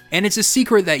power, and it's a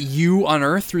secret that you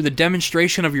unearth through the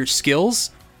demonstration of your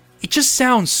skills, it just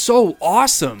sounds so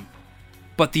awesome!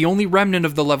 But the only remnant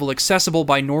of the level accessible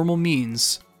by normal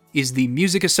means is the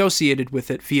music associated with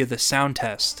it via the sound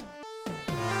test.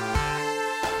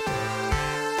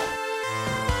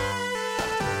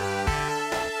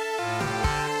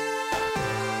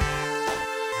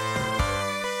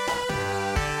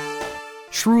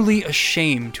 Truly a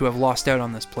shame to have lost out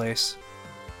on this place.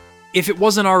 If it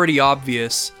wasn't already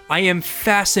obvious, I am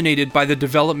fascinated by the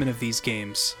development of these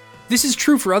games. This is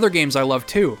true for other games I love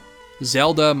too.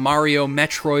 Zelda, Mario,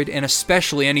 Metroid, and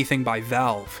especially anything by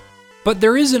Valve. But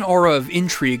there is an aura of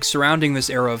intrigue surrounding this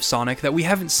era of Sonic that we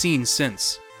haven't seen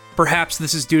since. Perhaps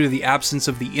this is due to the absence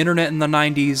of the internet in the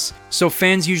 90s, so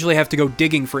fans usually have to go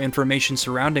digging for information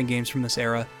surrounding games from this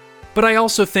era. But I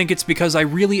also think it's because I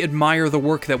really admire the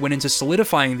work that went into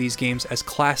solidifying these games as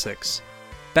classics.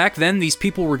 Back then, these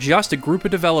people were just a group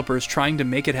of developers trying to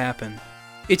make it happen.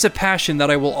 It's a passion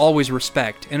that I will always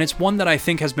respect, and it's one that I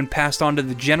think has been passed on to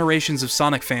the generations of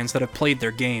Sonic fans that have played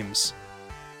their games.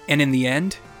 And in the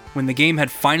end, when the game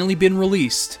had finally been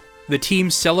released, the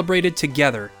team celebrated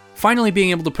together, finally being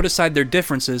able to put aside their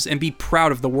differences and be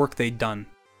proud of the work they'd done.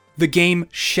 The game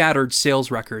shattered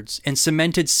sales records and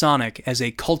cemented Sonic as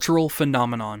a cultural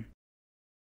phenomenon.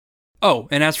 Oh,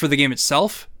 and as for the game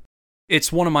itself,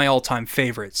 it's one of my all-time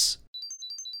favorites.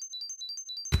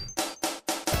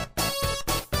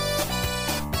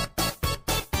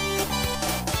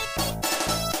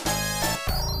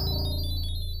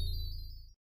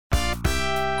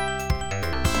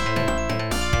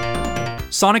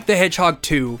 Sonic the Hedgehog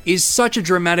 2 is such a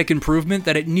dramatic improvement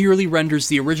that it nearly renders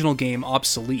the original game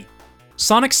obsolete.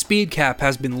 Sonic's speed cap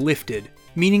has been lifted,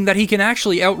 meaning that he can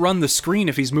actually outrun the screen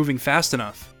if he's moving fast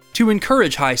enough. To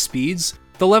encourage high speeds,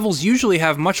 the levels usually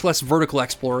have much less vertical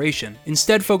exploration,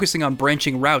 instead focusing on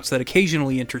branching routes that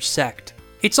occasionally intersect.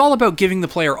 It's all about giving the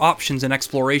player options in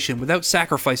exploration without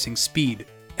sacrificing speed.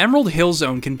 Emerald Hill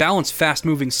Zone can balance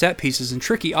fast-moving set pieces and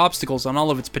tricky obstacles on all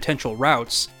of its potential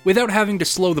routes, without having to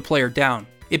slow the player down.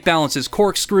 It balances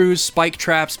corkscrews, spike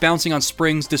traps, bouncing on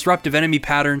springs, disruptive enemy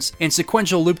patterns, and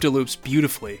sequential loop-de-loops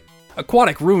beautifully.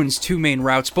 Aquatic Ruin's two main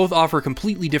routes both offer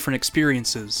completely different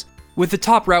experiences, with the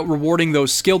top route rewarding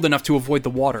those skilled enough to avoid the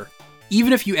water.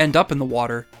 Even if you end up in the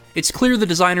water, it's clear the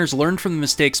designers learned from the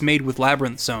mistakes made with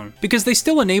Labyrinth Zone, because they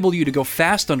still enable you to go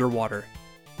fast underwater.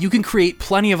 You can create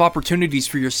plenty of opportunities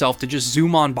for yourself to just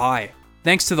zoom on by,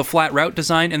 thanks to the flat route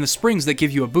design and the springs that give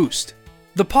you a boost.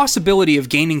 The possibility of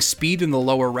gaining speed in the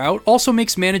lower route also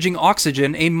makes managing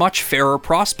oxygen a much fairer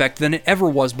prospect than it ever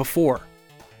was before.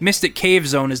 Mystic Cave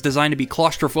Zone is designed to be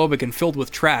claustrophobic and filled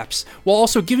with traps, while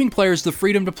also giving players the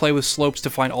freedom to play with slopes to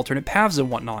find alternate paths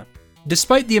and whatnot.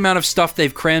 Despite the amount of stuff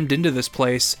they've crammed into this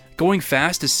place, going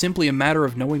fast is simply a matter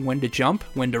of knowing when to jump,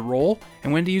 when to roll,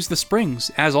 and when to use the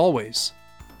springs, as always.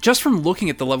 Just from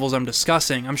looking at the levels I'm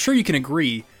discussing, I'm sure you can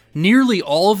agree, nearly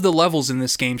all of the levels in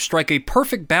this game strike a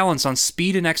perfect balance on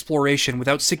speed and exploration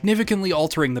without significantly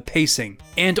altering the pacing,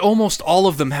 and almost all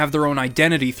of them have their own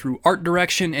identity through art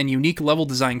direction and unique level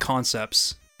design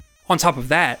concepts. On top of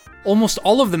that, almost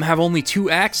all of them have only 2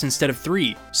 acts instead of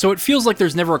 3, so it feels like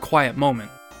there's never a quiet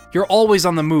moment. You're always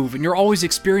on the move, and you're always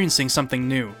experiencing something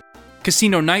new.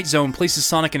 Casino Night Zone places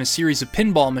Sonic in a series of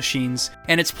pinball machines,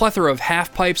 and its plethora of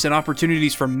half-pipes and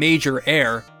opportunities for major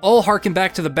air all harken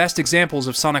back to the best examples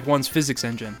of Sonic 1's physics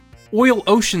engine. Oil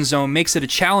Ocean Zone makes it a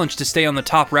challenge to stay on the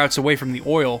top routes away from the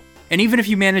oil, and even if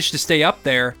you manage to stay up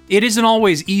there, it isn't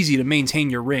always easy to maintain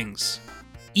your rings.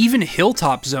 Even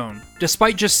Hilltop Zone,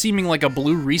 despite just seeming like a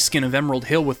blue reskin of Emerald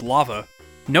Hill with lava,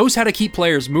 knows how to keep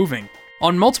players moving.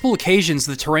 On multiple occasions,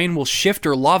 the terrain will shift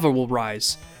or lava will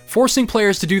rise, forcing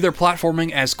players to do their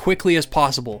platforming as quickly as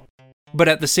possible. But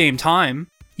at the same time,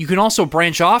 you can also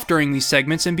branch off during these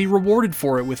segments and be rewarded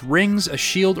for it with rings, a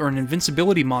shield, or an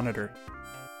invincibility monitor.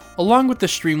 Along with the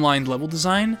streamlined level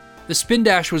design, the spin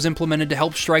dash was implemented to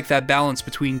help strike that balance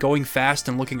between going fast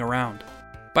and looking around.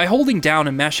 By holding down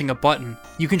and mashing a button,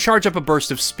 you can charge up a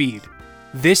burst of speed.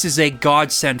 This is a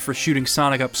godsend for shooting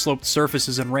Sonic up sloped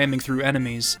surfaces and ramming through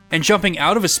enemies, and jumping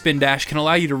out of a spin dash can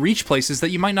allow you to reach places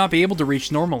that you might not be able to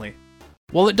reach normally.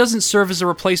 While it doesn't serve as a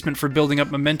replacement for building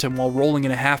up momentum while rolling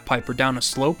in a half-pipe or down a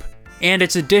slope, and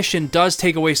its addition does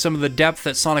take away some of the depth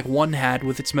that Sonic 1 had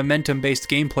with its momentum-based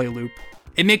gameplay loop,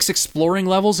 it makes exploring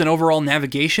levels and overall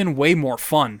navigation way more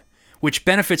fun, which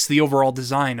benefits the overall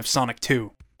design of Sonic 2.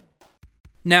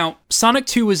 Now, Sonic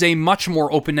 2 is a much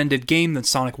more open-ended game than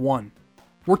Sonic 1.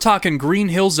 We're talking Green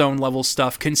Hill Zone level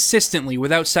stuff consistently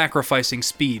without sacrificing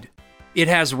speed. It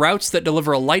has routes that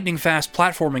deliver a lightning-fast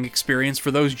platforming experience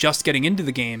for those just getting into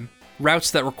the game,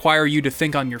 routes that require you to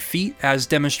think on your feet, as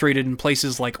demonstrated in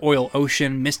places like Oil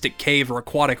Ocean, Mystic Cave, or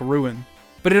Aquatic Ruin.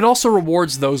 But it also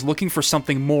rewards those looking for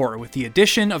something more with the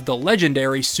addition of the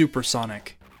legendary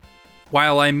Supersonic.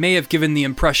 While I may have given the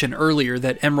impression earlier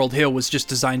that Emerald Hill was just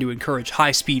designed to encourage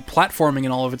high-speed platforming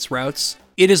in all of its routes,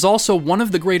 it is also one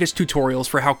of the greatest tutorials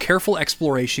for how careful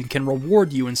exploration can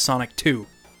reward you in Sonic 2.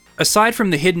 Aside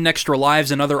from the hidden extra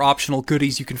lives and other optional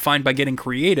goodies you can find by getting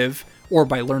creative, or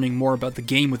by learning more about the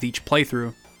game with each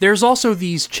playthrough, there's also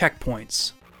these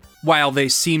checkpoints. While they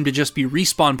seem to just be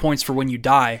respawn points for when you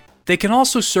die, they can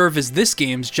also serve as this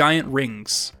game's giant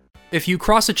rings. If you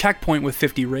cross a checkpoint with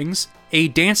 50 rings, a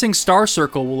dancing star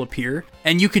circle will appear,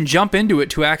 and you can jump into it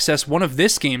to access one of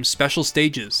this game's special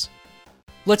stages.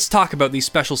 Let's talk about these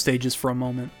special stages for a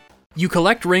moment. You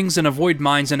collect rings and avoid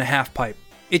mines in a half-pipe.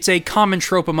 It's a common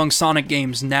trope among Sonic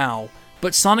games now,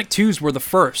 but Sonic 2's were the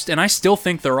first, and I still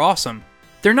think they're awesome.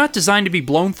 They're not designed to be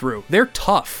blown through, they're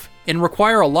tough, and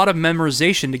require a lot of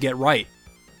memorization to get right.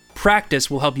 Practice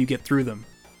will help you get through them.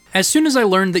 As soon as I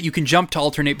learned that you can jump to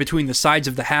alternate between the sides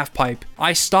of the half-pipe,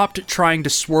 I stopped trying to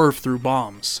swerve through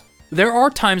bombs. There are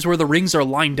times where the rings are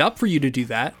lined up for you to do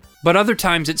that, but other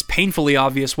times it's painfully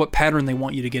obvious what pattern they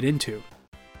want you to get into.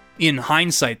 In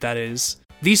hindsight, that is.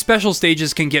 These special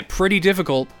stages can get pretty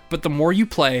difficult, but the more you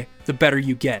play, the better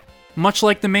you get, much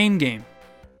like the main game.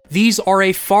 These are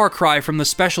a far cry from the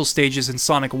special stages in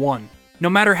Sonic 1.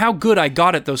 No matter how good I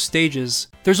got at those stages,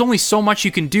 there's only so much you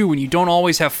can do when you don't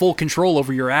always have full control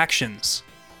over your actions.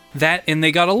 That, and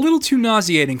they got a little too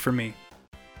nauseating for me.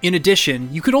 In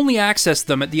addition, you could only access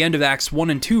them at the end of Acts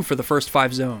 1 and 2 for the first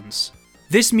 5 zones.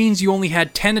 This means you only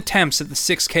had 10 attempts at the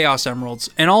 6 Chaos Emeralds,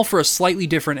 and all for a slightly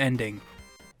different ending.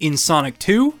 In Sonic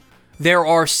 2, there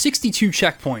are 62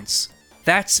 checkpoints.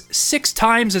 That's 6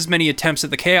 times as many attempts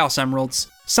at the Chaos Emeralds,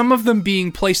 some of them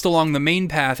being placed along the main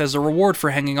path as a reward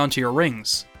for hanging onto your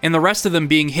rings, and the rest of them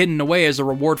being hidden away as a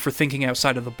reward for thinking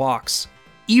outside of the box.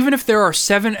 Even if there are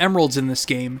 7 emeralds in this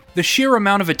game, the sheer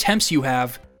amount of attempts you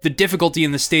have, the difficulty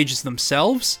in the stages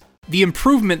themselves, the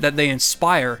improvement that they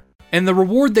inspire, and the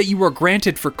reward that you are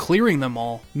granted for clearing them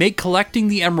all make collecting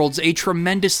the emeralds a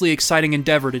tremendously exciting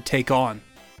endeavor to take on.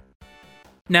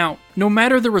 Now, no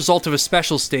matter the result of a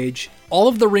special stage, all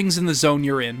of the rings in the zone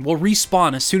you're in will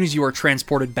respawn as soon as you are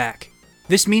transported back.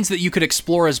 This means that you could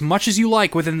explore as much as you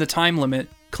like within the time limit,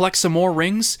 collect some more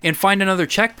rings, and find another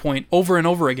checkpoint over and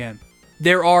over again.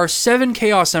 There are 7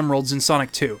 Chaos Emeralds in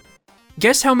Sonic 2.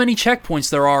 Guess how many checkpoints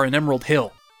there are in Emerald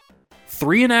Hill?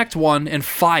 3 in Act 1 and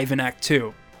 5 in Act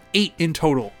 2. 8 in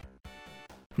total.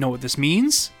 Know what this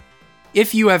means?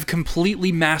 If you have completely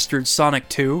mastered Sonic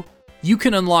 2, you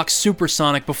can unlock Super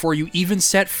Sonic before you even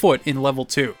set foot in Level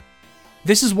 2.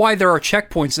 This is why there are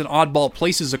checkpoints in oddball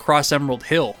places across Emerald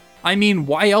Hill. I mean,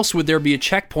 why else would there be a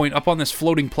checkpoint up on this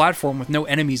floating platform with no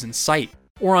enemies in sight?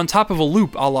 Or on top of a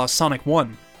loop a la Sonic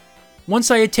 1?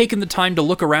 Once I had taken the time to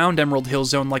look around Emerald Hill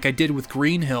Zone like I did with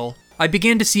Green Hill, I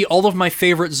began to see all of my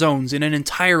favorite zones in an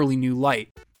entirely new light.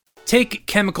 Take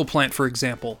Chemical Plant for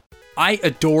example. I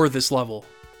adore this level.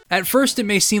 At first it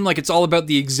may seem like it's all about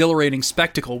the exhilarating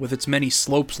spectacle with its many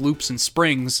slopes, loops, and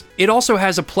springs. It also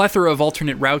has a plethora of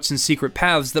alternate routes and secret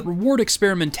paths that reward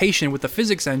experimentation with the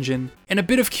physics engine and a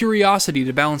bit of curiosity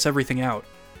to balance everything out.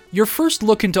 Your first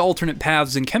look into alternate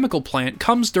paths in Chemical Plant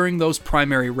comes during those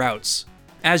primary routes.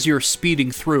 As you're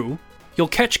speeding through, you'll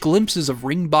catch glimpses of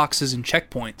ring boxes and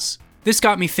checkpoints. This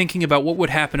got me thinking about what would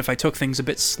happen if I took things a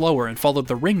bit slower and followed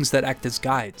the rings that act as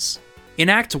guides. In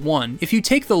Act 1, if you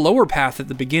take the lower path at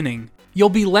the beginning, you'll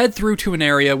be led through to an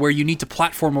area where you need to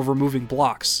platform over moving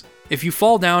blocks. If you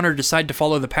fall down or decide to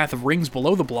follow the path of rings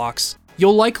below the blocks,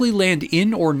 you'll likely land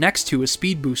in or next to a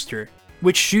speed booster,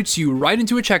 which shoots you right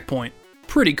into a checkpoint.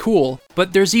 Pretty cool,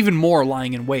 but there's even more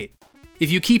lying in wait. If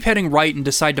you keep heading right and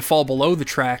decide to fall below the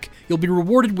track, you'll be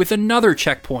rewarded with another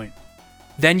checkpoint.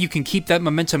 Then you can keep that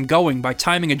momentum going by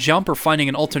timing a jump or finding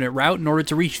an alternate route in order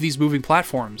to reach these moving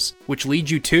platforms, which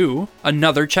leads you to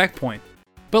another checkpoint.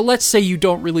 But let's say you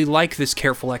don't really like this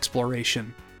careful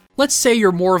exploration. Let's say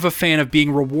you're more of a fan of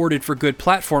being rewarded for good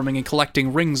platforming and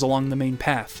collecting rings along the main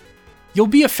path. You'll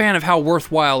be a fan of how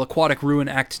worthwhile Aquatic Ruin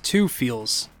Act 2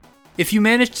 feels. If you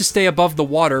manage to stay above the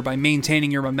water by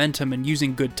maintaining your momentum and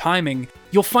using good timing,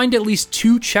 you'll find at least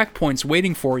 2 checkpoints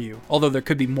waiting for you, although there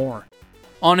could be more.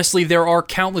 Honestly, there are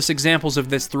countless examples of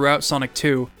this throughout Sonic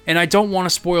 2, and I don't want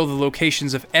to spoil the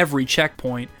locations of every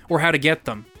checkpoint, or how to get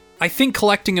them. I think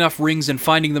collecting enough rings and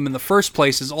finding them in the first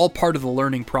place is all part of the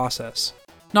learning process.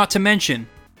 Not to mention,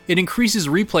 it increases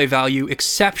replay value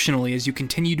exceptionally as you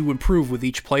continue to improve with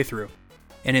each playthrough.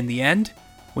 And in the end,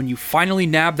 when you finally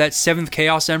nab that 7th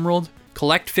Chaos Emerald,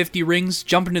 collect 50 rings,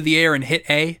 jump into the air and hit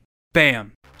A,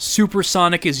 bam! Super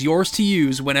Sonic is yours to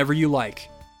use whenever you like.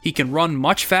 He can run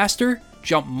much faster,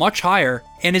 jump much higher,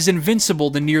 and is invincible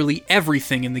to nearly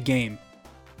everything in the game.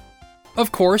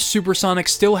 Of course, Super Sonic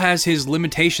still has his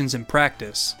limitations in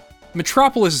practice.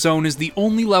 Metropolis Zone is the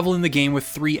only level in the game with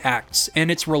 3 acts, and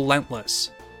it's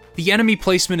relentless. The enemy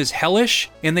placement is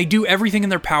hellish, and they do everything in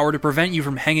their power to prevent you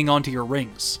from hanging onto your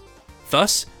rings.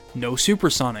 Thus, no Super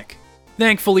Sonic.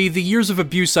 Thankfully, the years of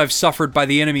abuse I've suffered by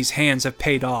the enemy's hands have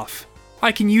paid off.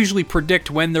 I can usually predict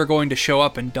when they're going to show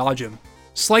up and dodge them.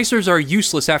 Slicers are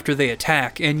useless after they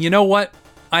attack, and you know what?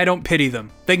 I don't pity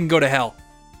them. They can go to hell.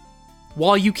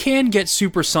 While you can get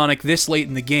Super Sonic this late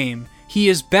in the game, he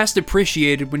is best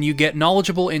appreciated when you get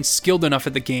knowledgeable and skilled enough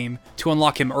at the game to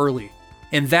unlock him early.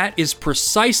 And that is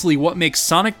precisely what makes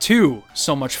Sonic 2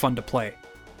 so much fun to play.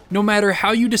 No matter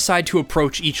how you decide to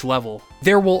approach each level,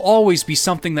 there will always be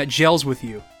something that gels with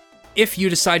you. If you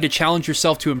decide to challenge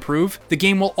yourself to improve, the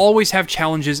game will always have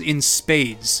challenges in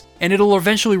spades, and it'll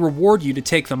eventually reward you to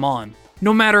take them on.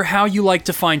 No matter how you like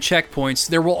to find checkpoints,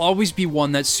 there will always be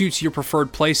one that suits your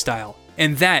preferred playstyle,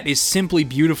 and that is simply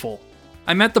beautiful.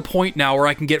 I'm at the point now where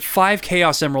I can get 5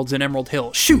 Chaos Emeralds in Emerald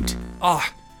Hill. Shoot!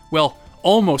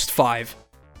 Almost 5.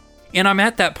 And I'm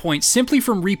at that point simply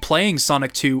from replaying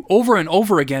Sonic 2 over and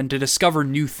over again to discover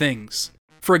new things.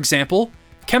 For example,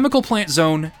 Chemical Plant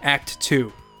Zone Act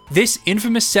 2. This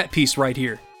infamous set piece right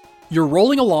here. You're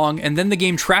rolling along and then the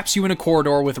game traps you in a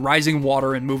corridor with rising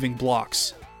water and moving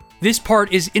blocks. This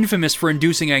part is infamous for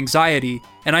inducing anxiety,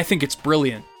 and I think it's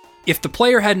brilliant. If the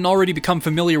player hadn't already become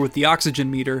familiar with the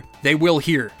oxygen meter, they will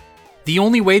here. The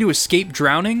only way to escape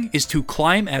drowning is to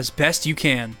climb as best you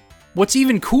can. What's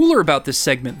even cooler about this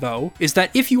segment, though, is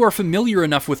that if you are familiar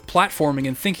enough with platforming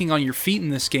and thinking on your feet in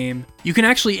this game, you can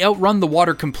actually outrun the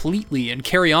water completely and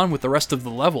carry on with the rest of the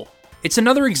level. It's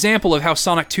another example of how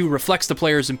Sonic 2 reflects the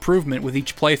player's improvement with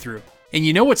each playthrough. And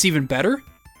you know what's even better?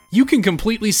 You can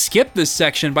completely skip this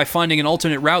section by finding an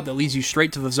alternate route that leads you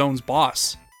straight to the zone's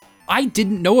boss. I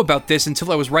didn't know about this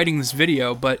until I was writing this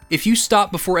video, but if you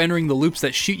stop before entering the loops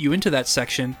that shoot you into that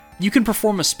section, you can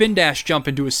perform a spin dash jump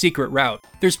into a secret route.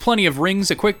 There's plenty of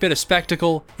rings, a quick bit of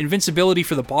spectacle, invincibility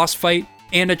for the boss fight,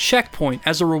 and a checkpoint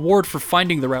as a reward for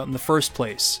finding the route in the first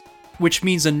place, which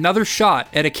means another shot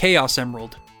at a Chaos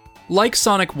Emerald. Like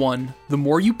Sonic 1, the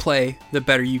more you play, the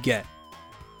better you get.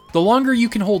 The longer you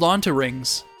can hold on to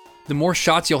rings, the more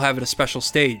shots you'll have at a special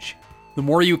stage. The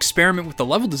more you experiment with the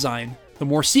level design, the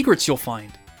more secrets you'll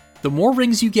find. The more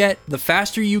rings you get, the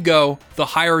faster you go, the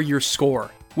higher your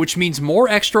score, which means more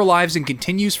extra lives and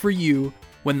continues for you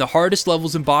when the hardest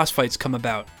levels and boss fights come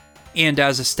about. And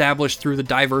as established through the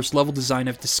diverse level design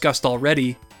I've discussed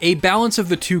already, a balance of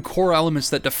the two core elements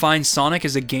that define Sonic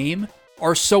as a game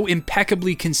are so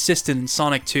impeccably consistent in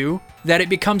Sonic 2 that it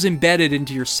becomes embedded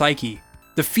into your psyche.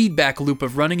 The feedback loop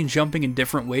of running and jumping in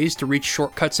different ways to reach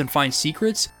shortcuts and find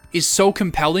secrets is so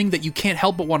compelling that you can't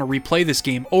help but want to replay this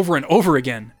game over and over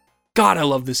again. God, I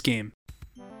love this game.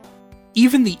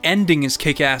 Even the ending is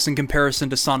kick-ass in comparison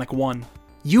to Sonic 1.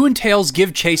 You and Tails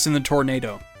give chase in the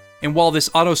tornado, and while this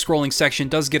auto-scrolling section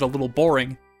does get a little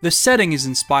boring, the setting is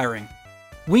inspiring.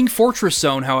 Wing Fortress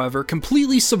Zone, however,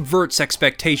 completely subverts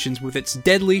expectations with its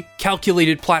deadly,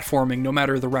 calculated platforming no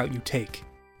matter the route you take.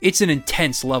 It's an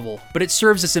intense level, but it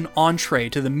serves as an entree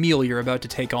to the meal you're about to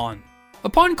take on.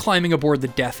 Upon climbing aboard the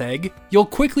Death Egg, you'll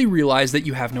quickly realize that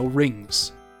you have no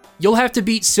rings. You'll have to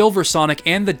beat Silver Sonic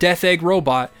and the Death Egg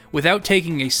robot without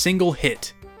taking a single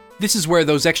hit. This is where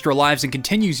those extra lives and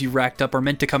continues you've racked up are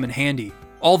meant to come in handy,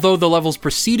 although the levels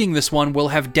preceding this one will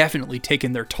have definitely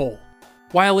taken their toll.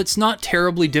 While it's not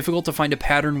terribly difficult to find a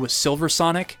pattern with Silver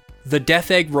Sonic, the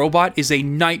Death Egg robot is a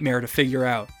nightmare to figure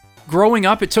out. Growing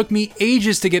up, it took me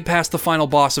ages to get past the final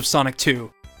boss of Sonic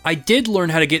 2. I did learn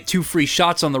how to get 2 free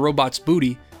shots on the robot's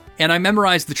booty, and I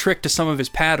memorized the trick to some of his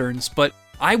patterns, but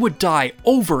I would die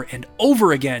over and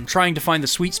over again trying to find the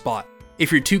sweet spot.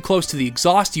 If you're too close to the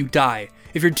exhaust, you die.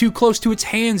 If you're too close to its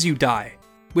hands, you die.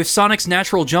 With Sonic's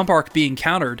natural jump arc being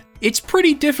countered, it's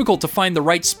pretty difficult to find the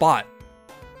right spot.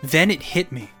 Then it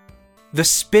hit me. The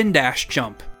spin dash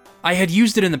jump. I had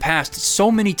used it in the past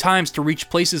so many times to reach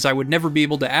places I would never be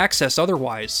able to access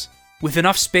otherwise. With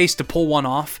enough space to pull one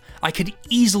off, I could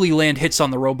easily land hits on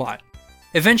the robot.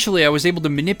 Eventually, I was able to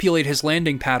manipulate his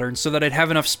landing pattern so that I'd have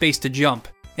enough space to jump,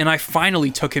 and I finally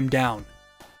took him down.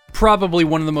 Probably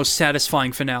one of the most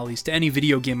satisfying finales to any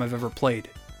video game I've ever played.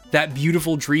 That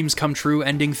beautiful dreams come true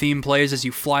ending theme plays as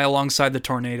you fly alongside the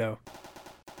tornado.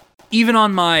 Even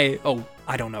on my, 100,000th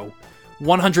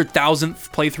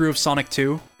playthrough of Sonic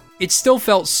 2, it still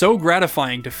felt so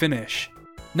gratifying to finish.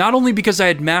 Not only because I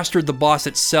had mastered the boss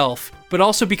itself, but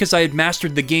also because I had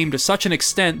mastered the game to such an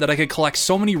extent that I could collect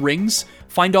so many rings,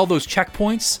 find all those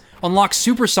checkpoints, unlock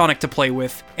Super Sonic to play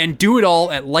with, and do it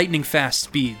all at lightning fast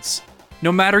speeds.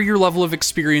 No matter your level of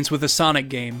experience with a Sonic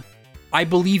game, I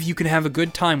believe you can have a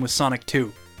good time with Sonic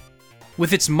 2.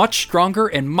 With its much stronger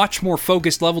and much more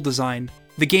focused level design,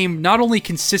 the game not only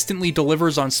consistently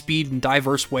delivers on speed in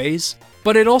diverse ways,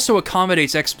 but it also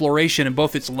accommodates exploration in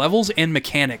both its levels and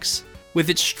mechanics. With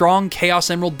its strong Chaos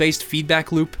Emerald-based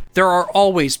feedback loop, there are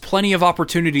always plenty of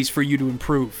opportunities for you to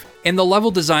improve, and the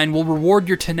level design will reward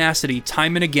your tenacity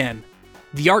time and again.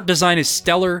 The art design is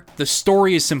stellar, the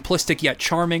story is simplistic yet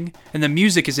charming, and the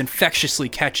music is infectiously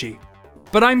catchy.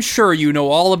 But I'm sure you know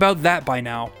all about that by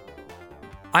now.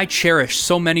 I cherish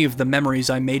so many of the memories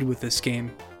I made with this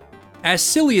game. As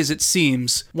silly as it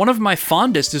seems, one of my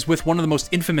fondest is with one of the most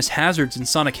infamous hazards in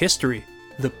Sonic history,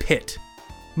 the pit.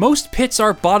 Most pits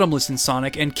are bottomless in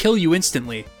Sonic and kill you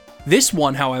instantly. This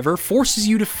one, however, forces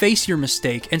you to face your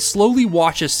mistake and slowly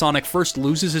watch as Sonic first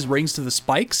loses his rings to the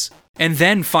spikes, and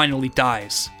then finally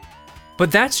dies.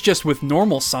 But that's just with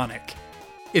normal Sonic.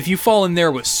 If you fall in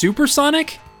there with Super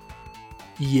Sonic,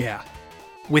 yeah.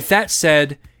 With that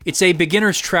said, it's a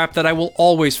beginner's trap that I will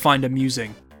always find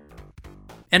amusing.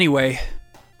 Anyway,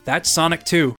 that's Sonic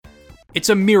 2. It's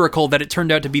a miracle that it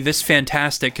turned out to be this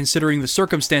fantastic considering the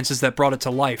circumstances that brought it to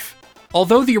life.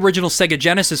 Although the original Sega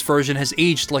Genesis version has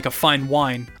aged like a fine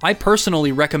wine, I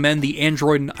personally recommend the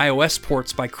Android and iOS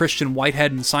ports by Christian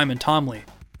Whitehead and Simon Tomley.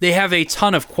 They have a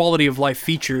ton of quality of life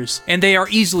features, and they are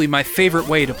easily my favorite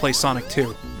way to play Sonic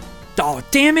 2. Aw,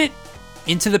 damn it!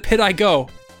 Into the pit I go.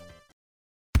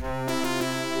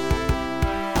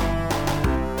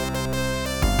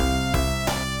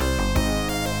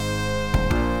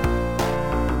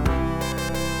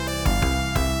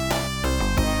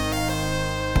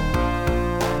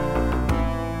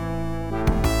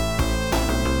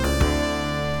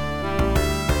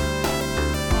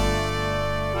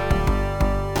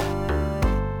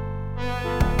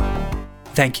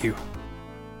 Thank you.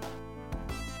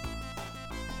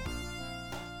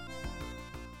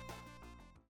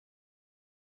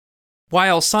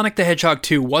 While Sonic the Hedgehog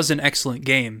 2 was an excellent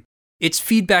game, its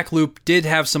feedback loop did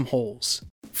have some holes.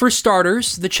 For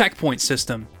starters, the checkpoint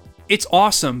system. It's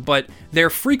awesome, but their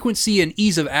frequency and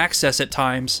ease of access at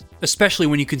times, especially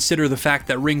when you consider the fact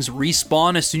that rings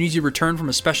respawn as soon as you return from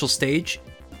a special stage,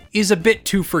 is a bit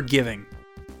too forgiving.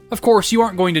 Of course, you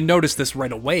aren't going to notice this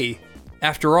right away.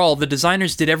 After all, the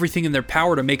designers did everything in their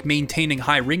power to make maintaining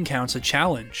high ring counts a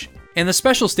challenge, and the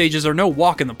special stages are no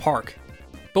walk in the park.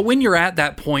 But when you're at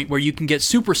that point where you can get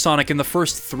supersonic in the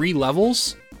first 3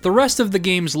 levels, the rest of the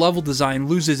game's level design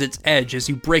loses its edge as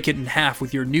you break it in half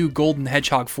with your new Golden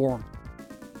Hedgehog form.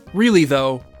 Really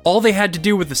though, all they had to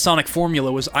do with the Sonic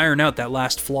formula was iron out that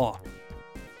last flaw.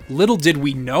 Little did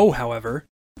we know, however,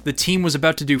 the team was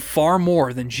about to do far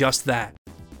more than just that.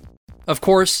 Of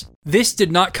course, this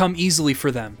did not come easily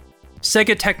for them.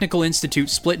 Sega Technical Institute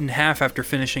split in half after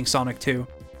finishing Sonic 2.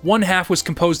 One half was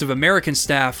composed of American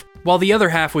staff, while the other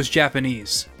half was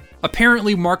Japanese.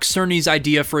 Apparently, Mark Cerny's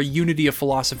idea for a unity of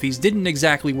philosophies didn't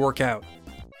exactly work out.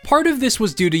 Part of this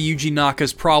was due to Yuji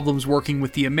Naka's problems working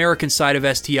with the American side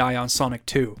of STI on Sonic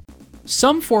 2.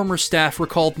 Some former staff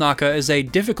recalled Naka as a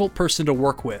difficult person to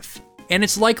work with, and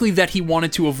it's likely that he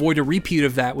wanted to avoid a repeat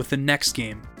of that with the next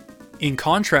game. In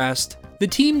contrast, the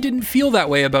team didn't feel that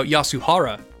way about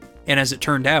Yasuhara, and as it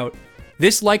turned out,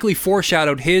 this likely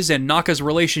foreshadowed his and Naka's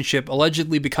relationship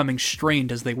allegedly becoming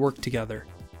strained as they worked together.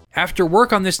 After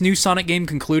work on this new Sonic game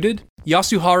concluded,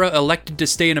 Yasuhara elected to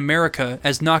stay in America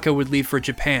as Naka would leave for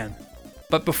Japan.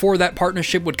 But before that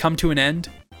partnership would come to an end,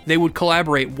 they would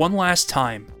collaborate one last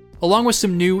time, along with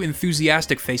some new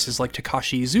enthusiastic faces like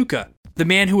Takashi Iizuka, the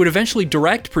man who would eventually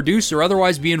direct, produce, or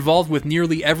otherwise be involved with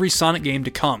nearly every Sonic game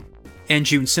to come, and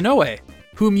Jun Senoue,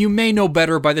 whom you may know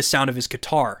better by the sound of his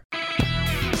guitar.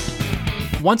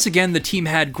 Once again, the team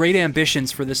had great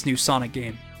ambitions for this new Sonic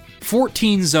game.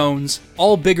 14 zones,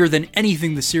 all bigger than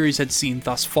anything the series had seen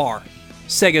thus far.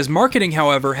 Sega's marketing,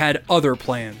 however, had other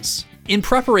plans. In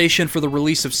preparation for the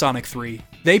release of Sonic 3,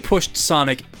 they pushed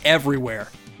Sonic everywhere.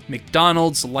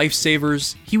 McDonald's,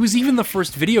 Lifesavers, he was even the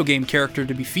first video game character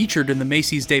to be featured in the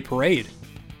Macy's Day Parade.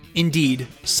 Indeed,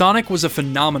 Sonic was a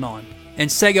phenomenon, and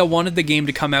Sega wanted the game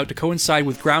to come out to coincide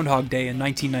with Groundhog Day in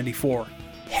 1994.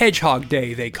 Hedgehog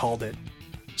Day, they called it.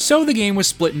 So the game was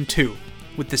split in two,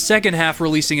 with the second half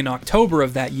releasing in October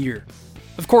of that year.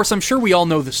 Of course, I'm sure we all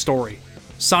know the story.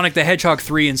 Sonic the Hedgehog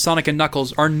 3 and Sonic &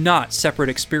 Knuckles are not separate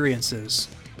experiences.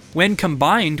 When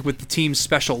combined with the team's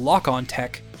special lock-on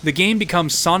tech, the game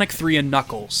becomes Sonic 3 and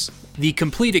Knuckles, the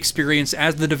complete experience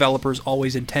as the developers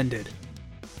always intended.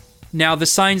 Now, the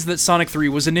signs that Sonic 3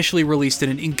 was initially released in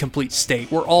an incomplete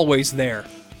state were always there.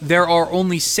 There are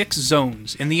only 6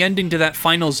 zones, and the ending to that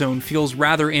final zone feels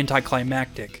rather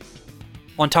anticlimactic.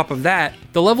 On top of that,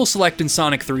 the level select in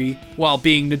Sonic 3, while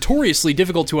being notoriously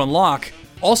difficult to unlock,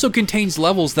 also contains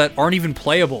levels that aren't even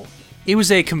playable. It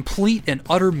was a complete and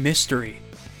utter mystery.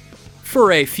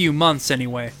 For a few months,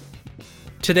 anyway.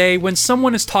 Today, when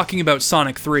someone is talking about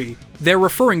Sonic 3, they're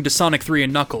referring to Sonic 3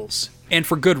 and Knuckles, and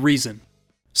for good reason.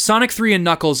 Sonic 3 and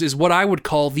Knuckles is what I would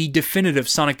call the definitive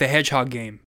Sonic the Hedgehog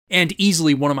game, and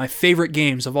easily one of my favorite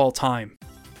games of all time.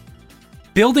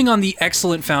 Building on the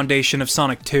excellent foundation of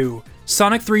Sonic 2,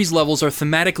 Sonic 3's levels are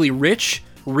thematically rich,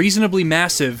 reasonably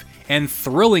massive, and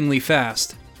thrillingly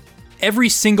fast. Every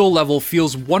single level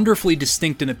feels wonderfully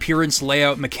distinct in appearance,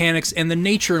 layout, mechanics, and the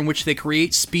nature in which they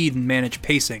create speed and manage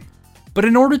pacing. But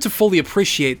in order to fully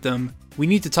appreciate them, we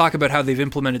need to talk about how they've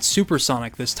implemented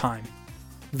Supersonic this time.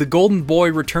 The Golden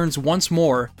Boy returns once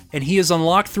more, and he is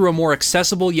unlocked through a more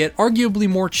accessible yet arguably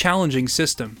more challenging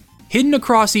system. Hidden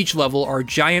across each level are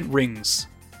giant rings.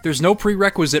 There's no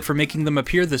prerequisite for making them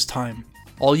appear this time.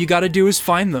 All you gotta do is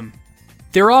find them.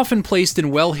 They're often placed in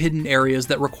well-hidden areas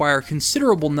that require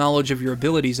considerable knowledge of your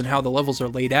abilities and how the levels are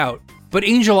laid out, but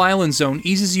Angel Island Zone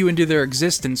eases you into their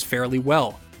existence fairly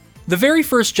well. The very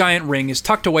first giant ring is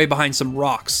tucked away behind some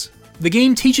rocks. The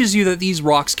game teaches you that these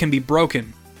rocks can be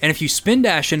broken, and if you spin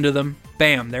dash into them,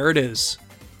 bam, there it is.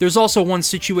 There's also one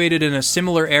situated in a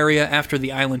similar area after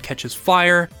the island catches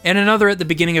fire, and another at the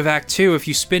beginning of Act 2 if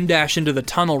you spin dash into the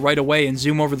tunnel right away and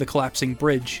zoom over the collapsing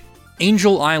bridge.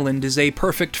 Angel Island is a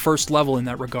perfect first level in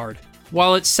that regard.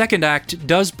 While its second act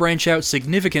does branch out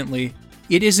significantly,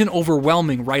 it isn't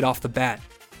overwhelming right off the bat.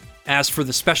 As for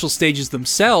the special stages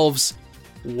themselves,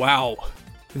 wow.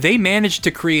 They managed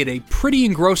to create a pretty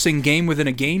engrossing game within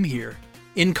a game here.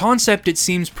 In concept, it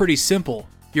seems pretty simple.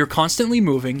 You're constantly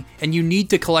moving, and you need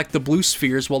to collect the blue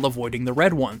spheres while avoiding the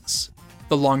red ones.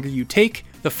 The longer you take,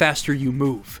 the faster you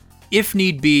move. If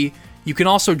need be, You can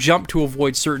also jump to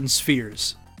avoid certain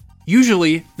spheres.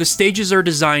 Usually, the stages are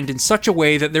designed in such a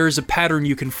way that there is a pattern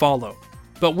you can follow.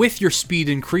 But with your speed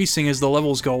increasing as the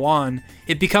levels go on,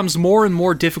 it becomes more and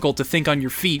more difficult to think on your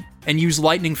feet and use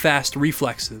lightning-fast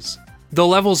reflexes. The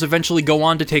levels eventually go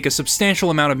on to take a substantial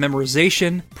amount of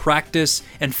memorization, practice,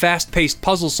 and fast-paced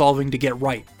puzzle solving to get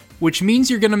right, which means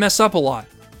you're gonna mess up a lot.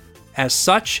 As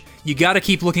such, you gotta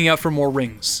keep looking out for more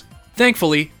rings.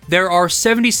 Thankfully, there are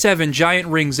 77 giant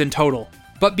rings in total,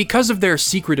 but because of their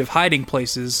secretive hiding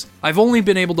places, I've only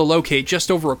been able to locate just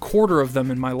over a quarter of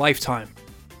them in my lifetime.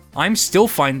 I'm still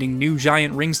finding new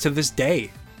giant rings to this day.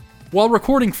 While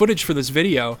recording footage for this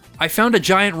video, I found a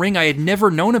giant ring I had never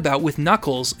known about with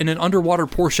Knuckles in an underwater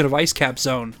portion of Ice Cap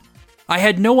Zone. I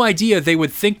had no idea they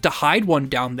would think to hide one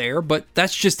down there, but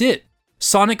that's just it.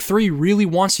 Sonic 3 really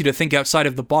wants you to think outside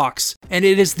of the box, and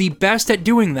it is the best at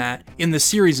doing that in the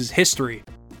series' history.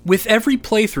 With every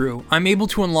playthrough, I'm able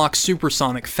to unlock Super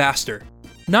Sonic faster.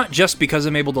 Not just because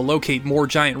I'm able to locate more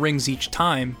giant rings each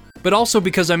time, but also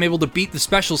because I'm able to beat the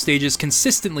special stages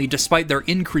consistently despite their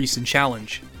increase in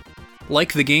challenge.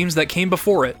 Like the games that came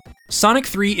before it, Sonic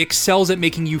 3 excels at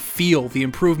making you feel the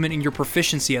improvement in your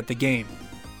proficiency at the game.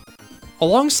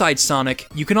 Alongside Sonic,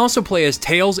 you can also play as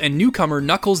Tails and newcomer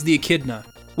Knuckles the Echidna,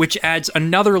 which adds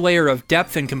another layer of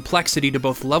depth and complexity to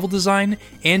both level design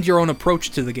and your own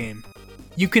approach to the game.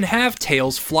 You can have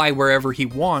Tails fly wherever he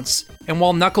wants, and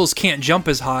while Knuckles can't jump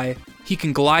as high, he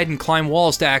can glide and climb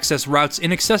walls to access routes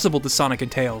inaccessible to Sonic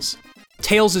and Tails.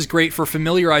 Tails is great for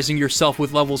familiarizing yourself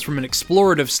with levels from an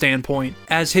explorative standpoint,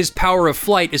 as his power of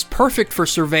flight is perfect for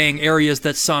surveying areas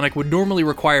that Sonic would normally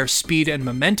require speed and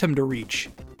momentum to reach.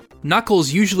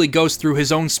 Knuckles usually goes through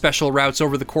his own special routes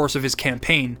over the course of his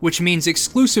campaign, which means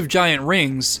exclusive giant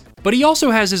rings, but he also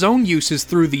has his own uses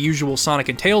through the usual Sonic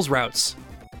and Tails routes.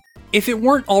 If it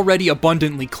weren't already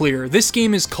abundantly clear, this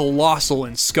game is colossal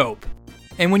in scope.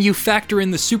 And when you factor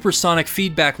in the supersonic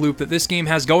feedback loop that this game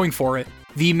has going for it,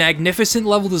 the magnificent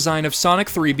level design of Sonic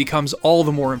 3 becomes all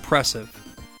the more impressive.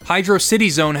 Hydro City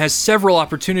Zone has several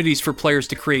opportunities for players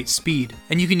to create speed,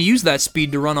 and you can use that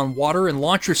speed to run on water and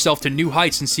launch yourself to new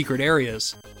heights in secret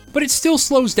areas. But it still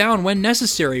slows down when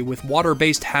necessary with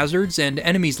water-based hazards and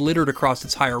enemies littered across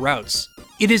its higher routes.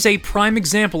 It is a prime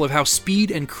example of how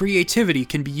speed and creativity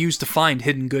can be used to find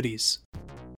hidden goodies.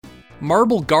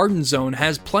 Marble Garden Zone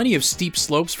has plenty of steep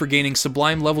slopes for gaining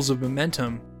sublime levels of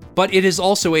momentum, but it is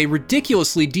also a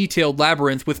ridiculously detailed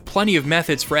labyrinth with plenty of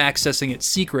methods for accessing its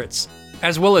secrets,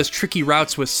 as well as tricky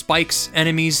routes with spikes,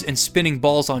 enemies, and spinning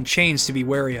balls on chains to be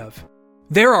wary of.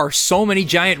 There are so many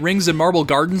giant rings in Marble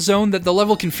Garden Zone that the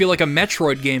level can feel like a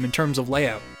Metroid game in terms of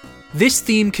layout. This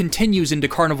theme continues into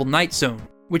Carnival Night Zone,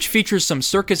 which features some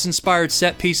circus-inspired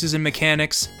set pieces and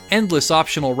mechanics, endless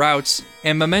optional routes,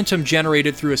 and momentum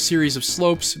generated through a series of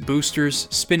slopes, boosters,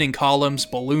 spinning columns,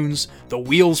 balloons, the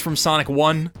wheels from Sonic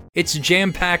 1. It's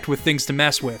jam-packed with things to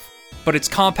mess with, but its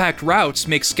compact routes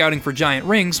make scouting for giant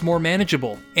rings more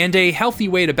manageable, and a healthy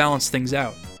way to balance things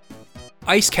out.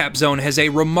 Ice Cap Zone has a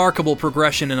remarkable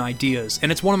progression in ideas,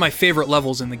 and it's one of my favorite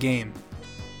levels in the game.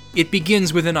 It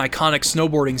begins with an iconic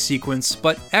snowboarding sequence,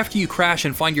 but after you crash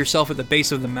and find yourself at the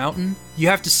base of the mountain, you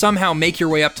have to somehow make your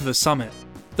way up to the summit.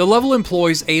 The level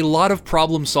employs a lot of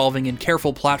problem solving and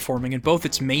careful platforming in both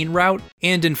its main route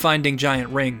and in finding giant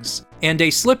rings, and a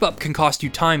slip-up can cost you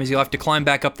time as you'll have to climb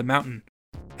back up the mountain.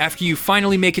 After you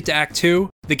finally make it to Act 2,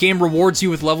 the game rewards you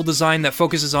with level design that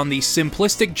focuses on the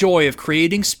simplistic joy of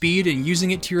creating speed and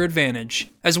using it to your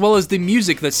advantage, as well as the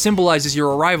music that symbolizes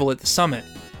your arrival at the summit.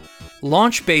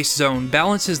 Launch Base Zone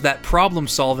balances that problem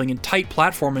solving and tight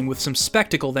platforming with some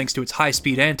spectacle thanks to its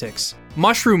high-speed antics.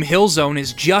 Mushroom Hill Zone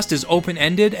is just as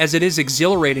open-ended as it is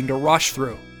exhilarating to rush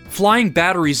through. Flying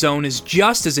Battery Zone is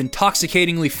just as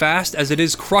intoxicatingly fast as it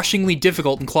is crushingly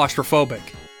difficult and claustrophobic.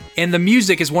 And the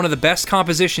music is one of the best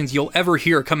compositions you'll ever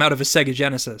hear come out of a Sega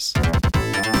Genesis.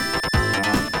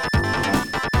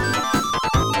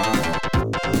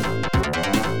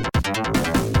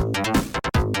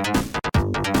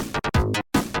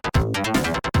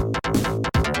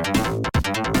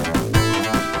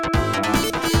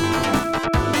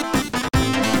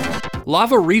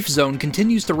 Lava Reef Zone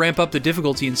continues to ramp up the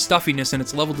difficulty and stuffiness in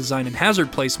its level design and hazard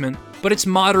placement, but its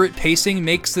moderate pacing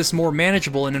makes this more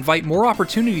manageable and invite more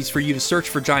opportunities for you to search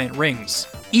for giant rings.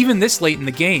 Even this late in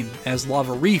the game, as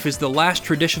Lava Reef is the last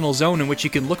traditional zone in which you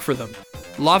can look for them.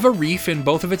 Lava Reef, in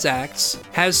both of its acts,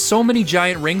 has so many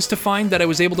giant rings to find that I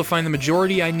was able to find the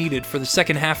majority I needed for the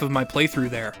second half of my playthrough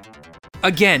there.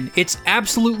 Again, it's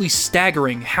absolutely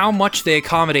staggering how much they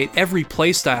accommodate every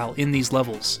playstyle in these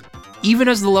levels. Even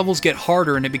as the levels get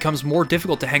harder and it becomes more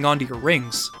difficult to hang on to your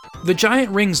rings, The giant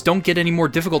rings don't get any more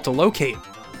difficult to locate.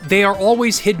 They are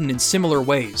always hidden in similar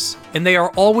ways, and they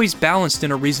are always balanced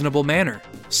in a reasonable manner.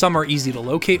 Some are easy to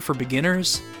locate for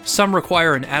beginners, some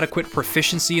require an adequate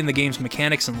proficiency in the game's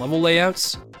mechanics and level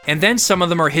layouts, and then some of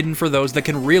them are hidden for those that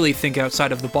can really think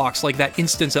outside of the box, like that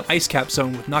instance at Ice Cap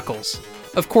Zone with Knuckles.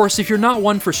 Of course, if you're not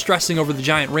one for stressing over the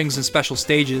giant rings and special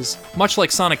stages, much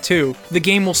like Sonic 2, the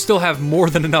game will still have more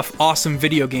than enough awesome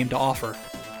video game to offer.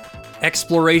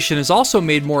 Exploration is also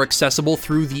made more accessible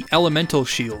through the elemental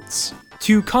shields.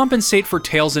 To compensate for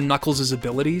Tails and Knuckles'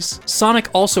 abilities, Sonic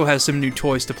also has some new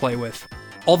toys to play with.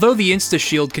 Although the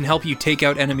Insta-Shield can help you take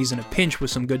out enemies in a pinch with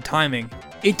some good timing,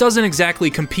 it doesn't exactly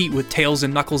compete with Tails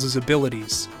and Knuckles'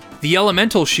 abilities. The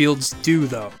elemental shields do,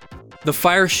 though. The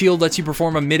Fire Shield lets you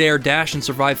perform a mid-air dash and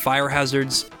survive fire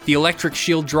hazards, the Electric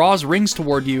Shield draws rings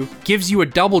toward you, gives you a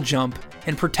double jump,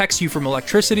 and protects you from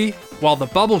electricity, while the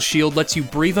Bubble Shield lets you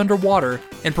breathe underwater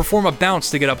and perform a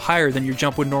bounce to get up higher than your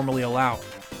jump would normally allow.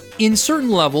 In certain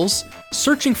levels,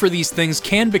 searching for these things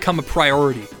can become a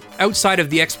priority, outside of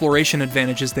the exploration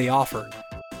advantages they offer.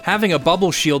 Having a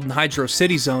Bubble Shield in Hydro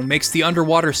City Zone makes the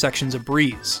underwater sections a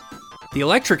breeze. The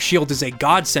Electric Shield is a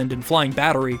godsend in Flying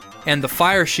Battery, and the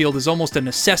Fire Shield is almost a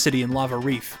necessity in Lava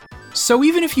Reef. So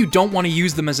even if you don't want to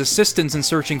use them as assistants in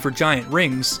searching for giant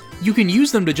rings, you can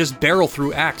use them to just barrel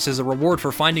through acts as a reward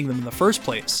for finding them in the first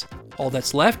place. All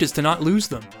that's left is to not lose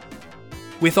them.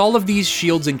 With all of these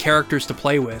shields and characters to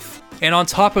play with, and on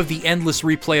top of the endless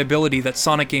replayability that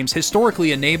Sonic games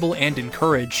historically enable and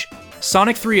encourage,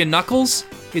 Sonic 3 and Knuckles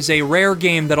is a rare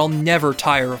game that I'll never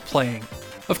tire of playing.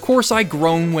 Of course, I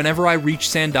groan whenever I reach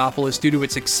Sandopolis due to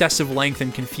its excessive length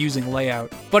and confusing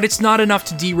layout, but it's not enough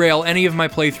to derail any of my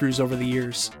playthroughs over the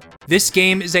years. This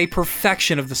game is a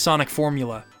perfection of the Sonic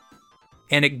formula,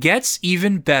 and it gets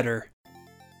even better.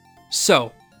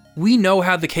 So, we know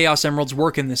how the Chaos Emeralds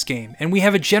work in this game, and we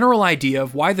have a general idea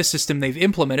of why the system they've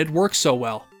implemented works so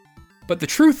well. But the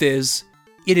truth is,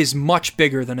 it is much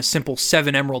bigger than a simple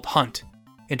 7 Emerald hunt.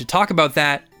 And to talk about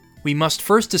that, we must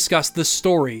first discuss the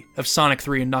story of Sonic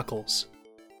 3 and Knuckles.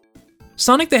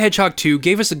 Sonic the Hedgehog 2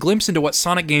 gave us a glimpse into what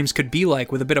Sonic games could be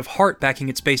like with a bit of heart backing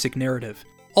its basic narrative,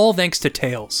 all thanks to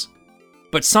Tails.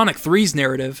 But Sonic 3's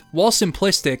narrative, while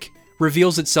simplistic,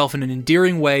 reveals itself in an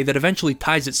endearing way that eventually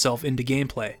ties itself into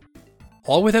gameplay,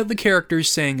 all without the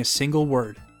characters saying a single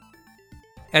word.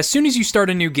 As soon as you start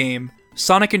a new game,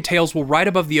 Sonic and Tails will ride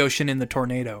above the ocean in the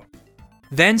tornado.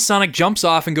 Then Sonic jumps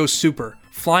off and goes super,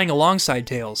 flying alongside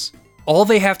Tails. All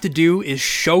they have to do is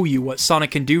show you what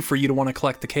Sonic can do for you to want to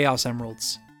collect the Chaos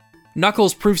Emeralds.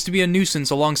 Knuckles proves to be a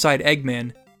nuisance alongside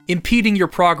Eggman, impeding your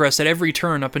progress at every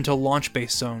turn up until Launch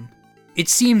Base Zone. It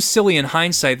seems silly in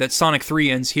hindsight that Sonic 3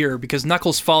 ends here because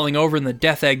Knuckles falling over and the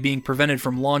Death Egg being prevented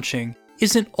from launching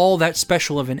isn't all that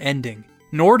special of an ending,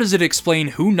 nor does it explain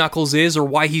who Knuckles is or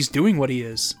why he's doing what he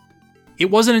is. It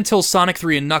wasn't until Sonic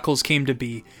 3 and Knuckles came to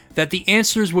be that the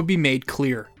answers would be made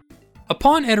clear.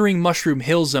 Upon entering Mushroom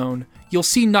Hill Zone, you'll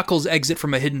see Knuckles exit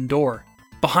from a hidden door.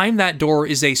 Behind that door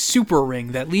is a super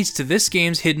ring that leads to this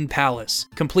game's hidden palace,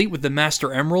 complete with the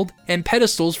Master Emerald and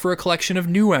pedestals for a collection of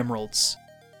new emeralds.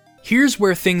 Here's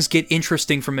where things get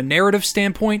interesting from a narrative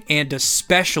standpoint and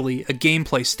especially a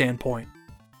gameplay standpoint.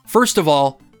 First of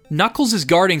all, Knuckles is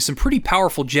guarding some pretty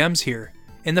powerful gems here,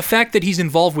 and the fact that he's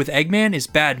involved with Eggman is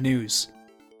bad news.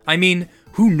 I mean,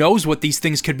 who knows what these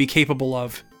things could be capable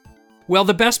of? Well,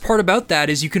 the best part about that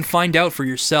is you can find out for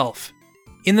yourself.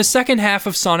 In the second half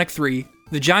of Sonic 3,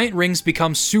 the giant rings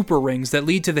become super rings that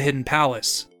lead to the hidden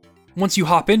palace. Once you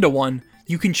hop into one,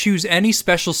 you can choose any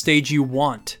special stage you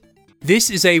want.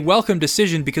 This is a welcome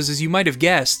decision because, as you might have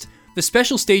guessed, the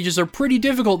special stages are pretty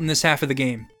difficult in this half of the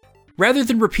game. Rather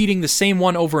than repeating the same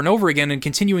one over and over again and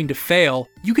continuing to fail,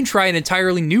 you can try an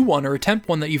entirely new one or attempt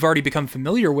one that you've already become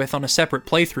familiar with on a separate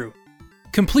playthrough.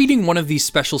 Completing one of these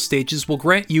special stages will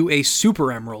grant you a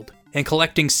Super Emerald, and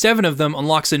collecting 7 of them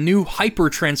unlocks a new Hyper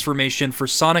Transformation for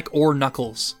Sonic or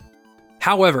Knuckles.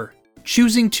 However,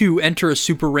 choosing to enter a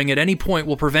Super Ring at any point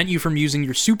will prevent you from using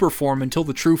your Super Form until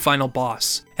the true final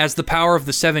boss, as the power of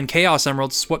the 7 Chaos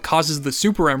Emeralds is what causes the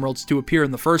Super Emeralds to appear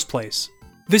in the first place.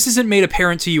 This isn't made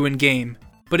apparent to you in-game,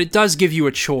 but it does give you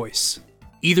a choice.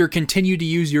 Either continue to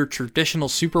use your traditional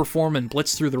Super Form and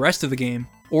blitz through the rest of the game,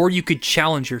 or you could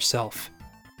challenge yourself.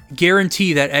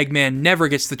 Guarantee that Eggman never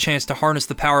gets the chance to harness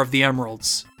the power of the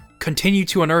Emeralds. Continue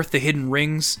to unearth the hidden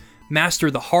rings, master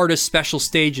the hardest special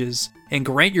stages, and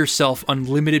grant yourself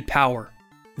unlimited power.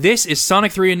 This is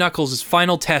Sonic 3 and Knuckles'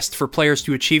 final test for players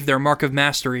to achieve their mark of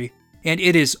mastery, and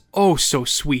it is oh so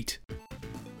sweet.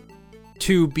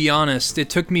 To be honest, it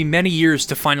took me many years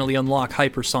to finally unlock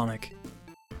Hypersonic.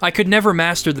 I could never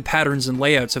master the patterns and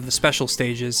layouts of the special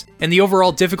stages, and the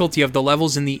overall difficulty of the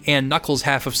levels in the and Knuckles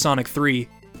half of Sonic 3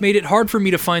 made it hard for me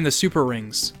to find the super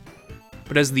rings.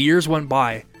 But as the years went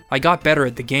by, I got better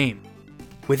at the game.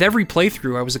 With every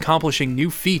playthrough, I was accomplishing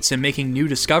new feats and making new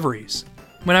discoveries.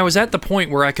 When I was at the point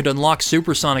where I could unlock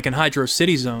Supersonic and Hydro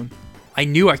City Zone, I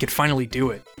knew I could finally do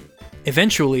it.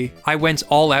 Eventually, I went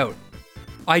all out.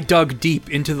 I dug deep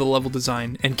into the level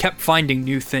design and kept finding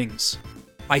new things.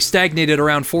 I stagnated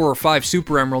around 4 or 5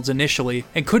 Super Emeralds initially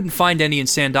and couldn't find any in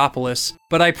Sandopolis,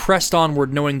 but I pressed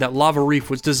onward knowing that Lava Reef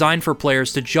was designed for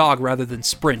players to jog rather than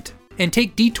sprint, and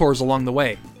take detours along the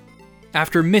way.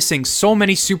 After missing so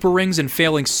many Super Rings and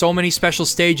failing so many special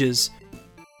stages,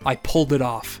 I pulled it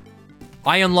off.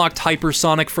 I unlocked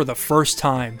Hypersonic for the first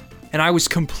time, and I was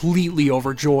completely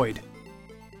overjoyed.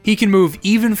 He can move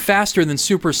even faster than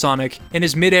Supersonic, and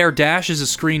his mid-air dash is a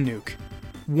screen nuke.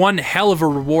 One hell of a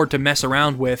reward to mess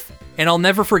around with, and I'll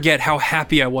never forget how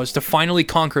happy I was to finally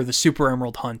conquer the Super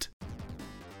Emerald hunt.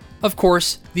 Of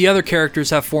course, the other characters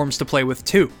have forms to play with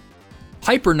too.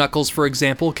 Hyper Knuckles, for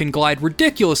example, can glide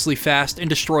ridiculously fast and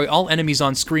destroy all enemies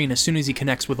on screen as soon as he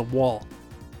connects with a wall.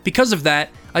 Because of that,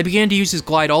 I began to use his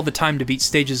glide all the time to beat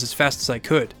stages as fast as I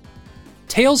could.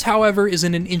 Tails, however, is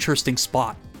in an interesting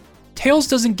spot. Tails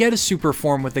doesn't get a super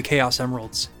form with the Chaos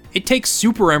Emeralds. It takes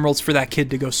Super Emeralds for that kid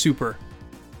to go super.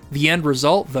 The end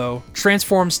result, though,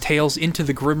 transforms Tails into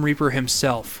the Grim Reaper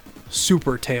himself,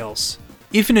 Super Tails.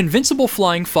 If an invincible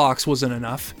flying fox wasn't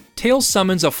enough, Tails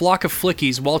summons a flock of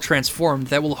Flickies while transformed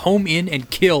that will home in and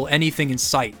kill anything in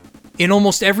sight. In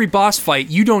almost every boss fight,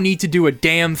 you don't need to do a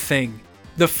damn thing.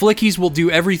 The Flickies will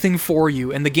do everything for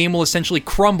you, and the game will essentially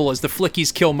crumble as the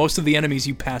Flickies kill most of the enemies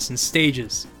you pass in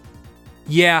stages.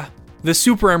 Yeah, the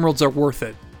Super Emeralds are worth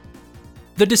it.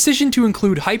 The decision to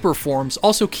include hyper forms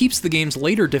also keeps the game's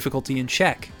later difficulty in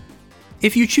check.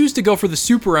 If you choose to go for the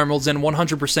Super Emeralds and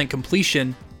 100%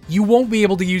 completion, you won't be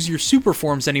able to use your super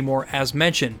forms anymore as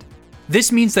mentioned.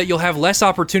 This means that you'll have less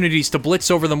opportunities to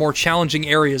blitz over the more challenging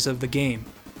areas of the game.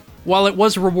 While it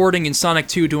was rewarding in Sonic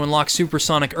 2 to unlock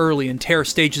Supersonic early and tear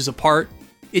stages apart,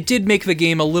 it did make the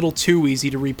game a little too easy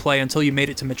to replay until you made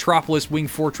it to Metropolis, Wing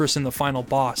Fortress, and the final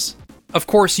boss. Of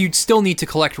course, you'd still need to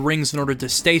collect rings in order to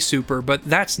stay super, but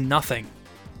that's nothing.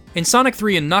 In Sonic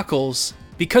 3 and Knuckles,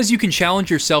 because you can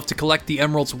challenge yourself to collect the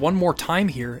emeralds one more time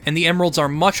here, and the emeralds are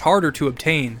much harder to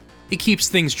obtain, it keeps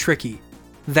things tricky.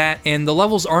 That, and the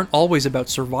levels aren't always about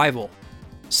survival.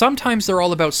 Sometimes they're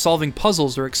all about solving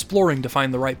puzzles or exploring to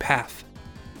find the right path.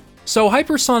 So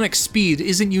Hypersonic speed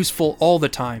isn't useful all the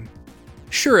time.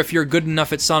 Sure, if you're good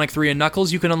enough at Sonic 3 and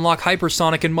Knuckles, you can unlock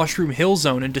Hypersonic in Mushroom Hill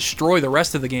Zone and destroy the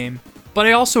rest of the game, but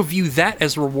I also view that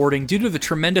as rewarding due to the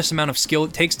tremendous amount of skill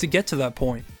it takes to get to that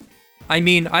point. I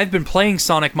mean, I've been playing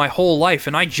Sonic my whole life,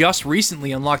 and I just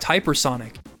recently unlocked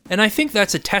Hypersonic, and I think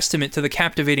that's a testament to the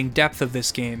captivating depth of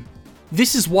this game.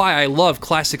 This is why I love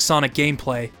classic Sonic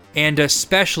gameplay, and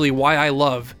especially why I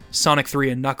love Sonic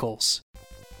 3 and Knuckles.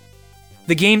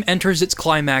 The game enters its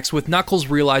climax with Knuckles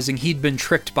realizing he'd been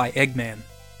tricked by Eggman.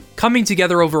 Coming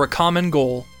together over a common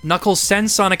goal, Knuckles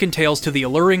sends Sonic and Tails to the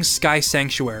alluring Sky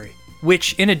Sanctuary,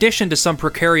 which, in addition to some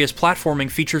precarious platforming,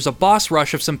 features a boss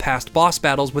rush of some past boss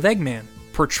battles with Eggman,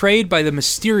 portrayed by the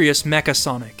mysterious Mecha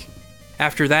Sonic.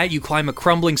 After that, you climb a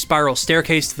crumbling spiral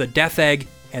staircase to the Death Egg,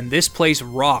 and this place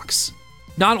rocks.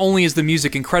 Not only is the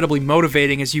music incredibly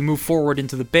motivating as you move forward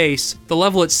into the base, the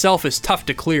level itself is tough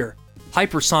to clear,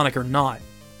 Hypersonic or not.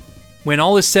 When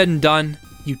all is said and done,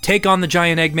 you take on the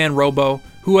giant Eggman Robo,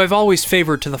 who I've always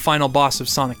favored to the final boss of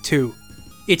Sonic 2.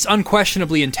 It's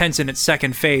unquestionably intense in its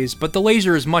second phase, but the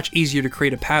laser is much easier to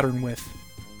create a pattern with.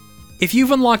 If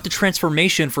you've unlocked a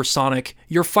transformation for Sonic,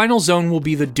 your final zone will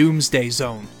be the Doomsday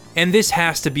Zone, and this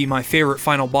has to be my favorite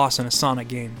final boss in a Sonic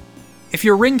game. If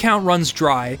your ring count runs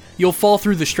dry, you'll fall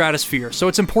through the stratosphere, so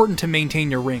it's important to maintain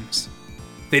your rings.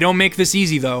 They don't make this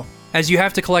easy though, as you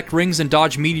have to collect rings and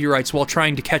dodge meteorites while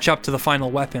trying to catch up to the final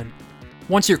weapon.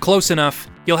 Once you're close enough,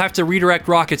 you'll have to redirect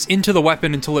rockets into the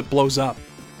weapon until it blows up.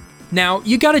 Now,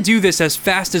 you gotta do this as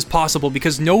fast as possible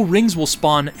because no rings will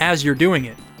spawn as you're doing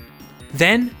it.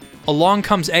 Then, along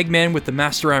comes Eggman with the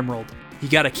Master Emerald. You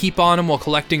gotta keep on him while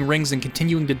collecting rings and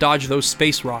continuing to dodge those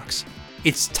space rocks.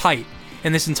 It's tight,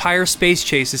 and this entire space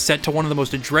chase is set to one of the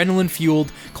most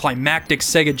adrenaline-fueled, climactic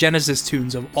Sega Genesis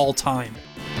tunes of all time.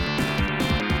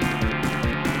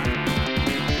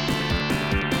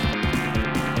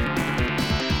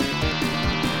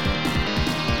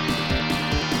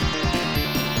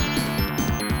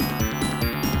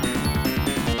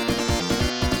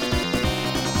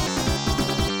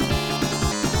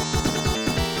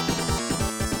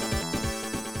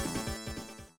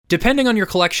 Depending on your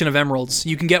collection of emeralds,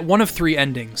 you can get one of 3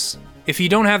 endings. If you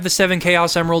don't have the 7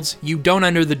 Chaos Emeralds, you don't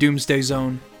enter the Doomsday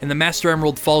Zone, and the Master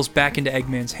Emerald falls back into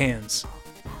Eggman's hands.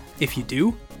 If you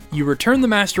do, you return the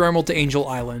Master Emerald to Angel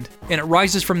Island, and it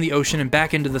rises from the ocean and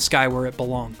back into the sky where it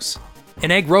belongs.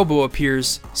 An Egg Robo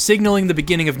appears, signaling the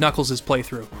beginning of Knuckles'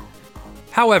 playthrough.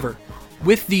 However,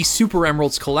 with these Super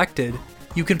Emeralds collected,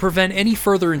 you can prevent any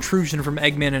further intrusion from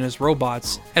Eggman and his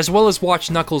robots, as well as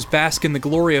watch Knuckles bask in the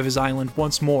glory of his island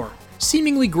once more,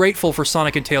 seemingly grateful for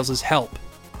Sonic and Tails' help.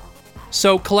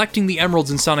 So, collecting the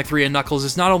emeralds in Sonic 3 and Knuckles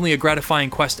is not only a gratifying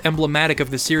quest emblematic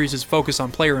of the series' focus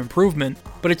on player improvement,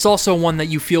 but it's also one that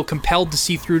you feel compelled to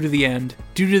see through to the end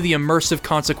due to the immersive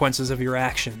consequences of your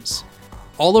actions.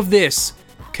 All of this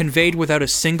conveyed without a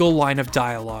single line of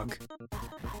dialogue.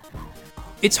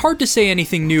 It's hard to say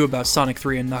anything new about Sonic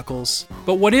 3 and Knuckles,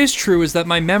 but what is true is that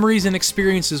my memories and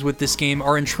experiences with this game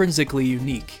are intrinsically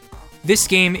unique. This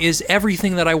game is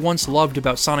everything that I once loved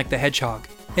about Sonic the Hedgehog,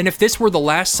 and if this were the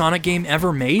last Sonic game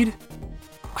ever made,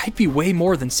 I'd be way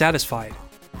more than satisfied.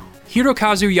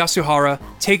 Hirokazu Yasuhara,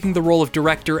 taking the role of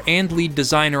director and lead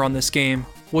designer on this game,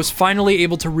 was finally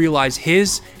able to realize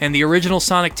his and the original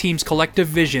Sonic team's collective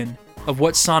vision of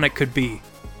what Sonic could be.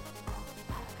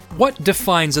 What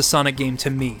defines a Sonic game to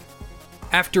me?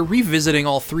 After revisiting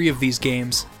all 3 of these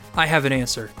games, I have an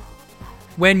answer.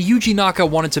 When Yuji Naka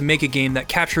wanted to make a game that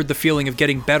captured the feeling of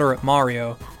getting better at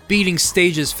Mario, beating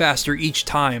stages faster each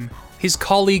time, his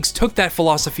colleagues took that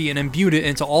philosophy and imbued it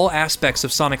into all aspects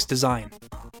of Sonic's design.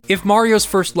 If Mario's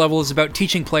first level is about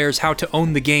teaching players how to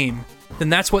own the game, then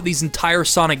that's what these entire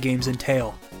Sonic games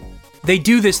entail. They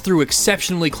do this through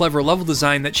exceptionally clever level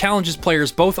design that challenges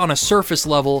players both on a surface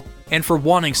level and for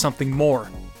wanting something more.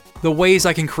 The ways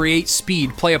I can create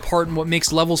speed play a part in what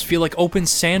makes levels feel like open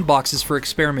sandboxes for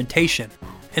experimentation,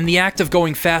 and the act of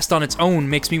going fast on its own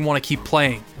makes me want to keep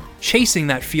playing, chasing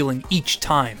that feeling each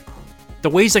time. The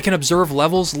ways I can observe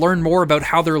levels, learn more about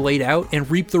how they're laid out, and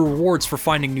reap the rewards for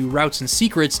finding new routes and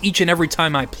secrets each and every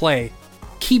time I play,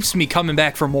 keeps me coming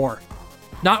back for more.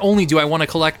 Not only do I want to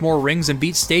collect more rings and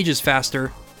beat stages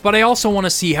faster, but I also want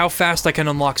to see how fast I can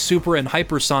unlock Super and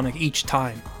Hyper Sonic each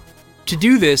time. To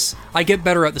do this, I get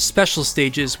better at the special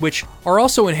stages, which are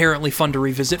also inherently fun to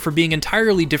revisit for being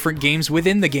entirely different games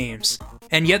within the games,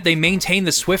 and yet they maintain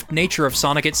the swift nature of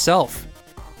Sonic itself.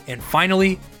 And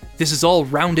finally, this is all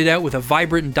rounded out with a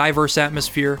vibrant and diverse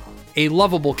atmosphere, a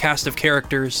lovable cast of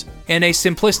characters, and a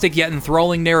simplistic yet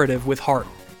enthralling narrative with heart.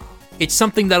 It's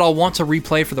something that I'll want to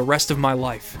replay for the rest of my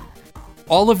life.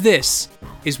 All of this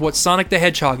is what Sonic the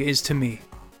Hedgehog is to me.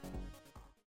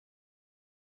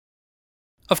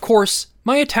 Of course,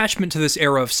 my attachment to this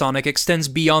era of Sonic extends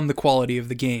beyond the quality of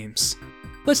the games.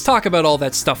 Let's talk about all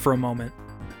that stuff for a moment.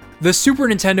 The Super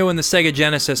Nintendo and the Sega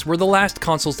Genesis were the last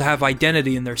consoles to have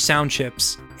identity in their sound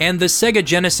chips, and the Sega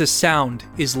Genesis sound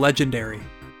is legendary.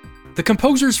 The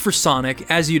composers for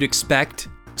Sonic, as you'd expect,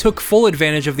 took full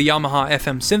advantage of the Yamaha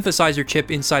FM synthesizer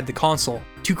chip inside the console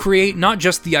to create not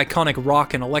just the iconic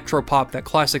rock and electropop that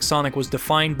classic Sonic was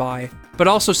defined by, but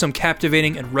also some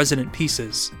captivating and resonant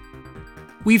pieces.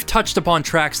 We've touched upon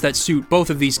tracks that suit both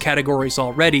of these categories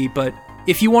already, but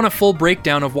if you want a full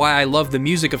breakdown of why I love the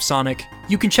music of Sonic,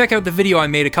 you can check out the video I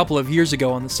made a couple of years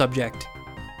ago on the subject.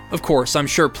 Of course, I'm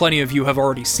sure plenty of you have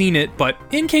already seen it, but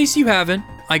in case you haven't,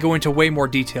 I go into way more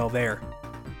detail there.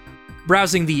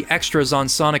 Browsing the extras on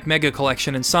Sonic Mega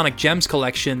Collection and Sonic Gems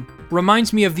Collection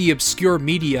reminds me of the obscure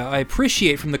media I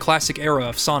appreciate from the classic era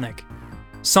of Sonic.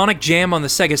 Sonic Jam on the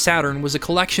Sega Saturn was a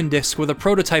collection disc with a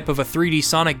prototype of a 3D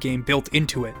Sonic game built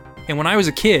into it, and when I was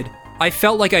a kid, I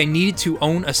felt like I needed to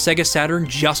own a Sega Saturn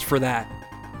just for that.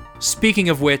 Speaking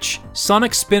of which,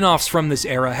 Sonic spin-offs from this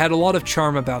era had a lot of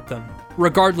charm about them,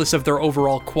 regardless of their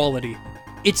overall quality.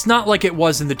 It's not like it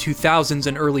was in the 2000s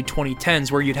and early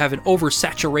 2010s where you'd have an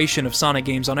oversaturation of Sonic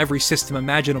games on every system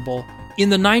imaginable. In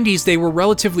the 90s, they were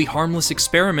relatively harmless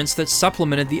experiments that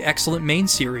supplemented the excellent main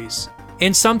series,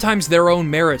 and sometimes their own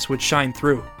merits would shine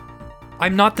through.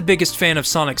 I'm not the biggest fan of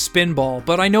Sonic Spinball,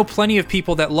 but I know plenty of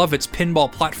people that love its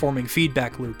pinball platforming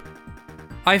feedback loop.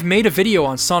 I've made a video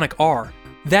on Sonic R.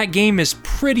 That game is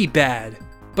pretty bad,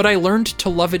 but I learned to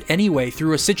love it anyway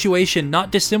through a situation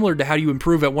not dissimilar to how you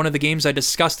improve at one of the games I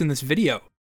discussed in this video.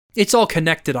 It's all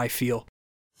connected, I feel.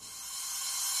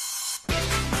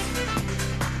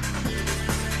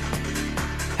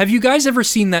 Have you guys ever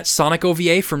seen that Sonic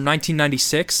OVA from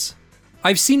 1996?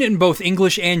 I've seen it in both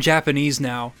English and Japanese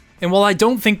now, and while I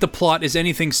don't think the plot is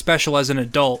anything special as an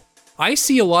adult, I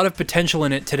see a lot of potential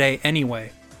in it today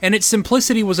anyway, and its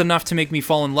simplicity was enough to make me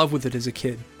fall in love with it as a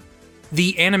kid.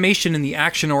 The animation in the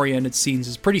action-oriented scenes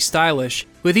is pretty stylish,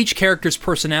 with each character's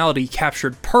personality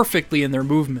captured perfectly in their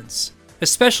movements,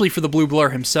 especially for the Blue Blur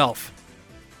himself.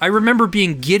 I remember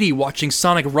being giddy watching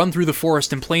Sonic run through the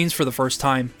forest and plains for the first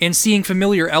time, and seeing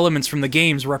familiar elements from the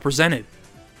games represented.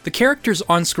 The characters'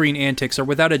 on-screen antics are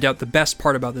without a doubt the best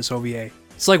part about this OVA.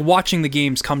 It's like watching the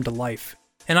games come to life.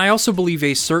 And I also believe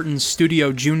a certain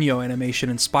Studio Junyo animation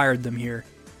inspired them here.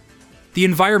 The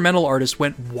environmental artist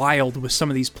went wild with some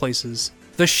of these places.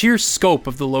 The sheer scope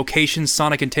of the locations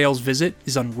Sonic and Tails visit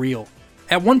is unreal.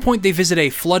 At one point they visit a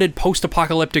flooded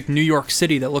post-apocalyptic New York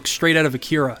City that looks straight out of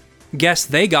Akira. Guess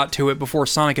they got to it before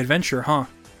Sonic Adventure, huh?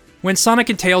 When Sonic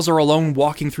and Tails are alone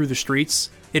walking through the streets,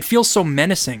 it feels so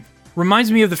menacing.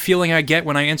 Reminds me of the feeling I get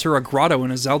when I enter a grotto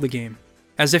in a Zelda game,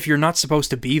 as if you're not supposed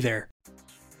to be there.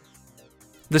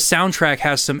 The soundtrack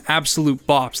has some absolute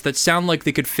bops that sound like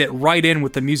they could fit right in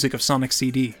with the music of Sonic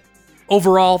CD.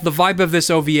 Overall, the vibe of this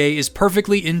OVA is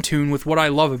perfectly in tune with what I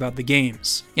love about the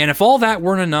games. And if all that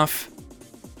weren't enough,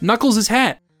 Knuckles'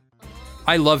 hat.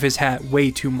 I love his hat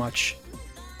way too much.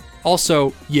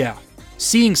 Also, yeah,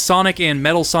 seeing Sonic and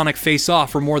Metal Sonic face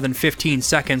off for more than 15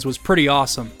 seconds was pretty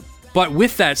awesome. But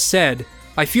with that said,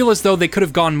 I feel as though they could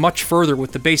have gone much further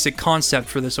with the basic concept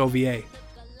for this OVA.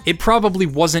 It probably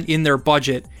wasn't in their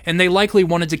budget, and they likely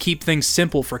wanted to keep things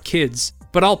simple for kids,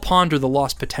 but I'll ponder the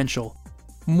lost potential.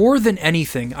 More than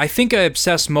anything, I think I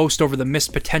obsess most over the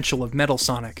missed potential of Metal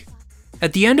Sonic.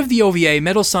 At the end of the OVA,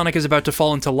 Metal Sonic is about to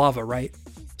fall into lava, right?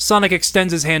 Sonic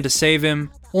extends his hand to save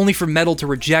him, only for Metal to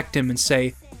reject him and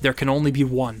say, "There can only be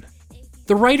one."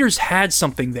 The writers had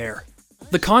something there.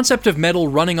 The concept of Metal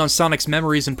running on Sonic's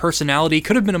memories and personality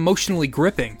could have been emotionally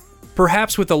gripping.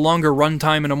 Perhaps with a longer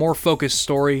runtime and a more focused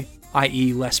story,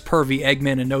 i.e. less pervy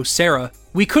Eggman and no Sarah,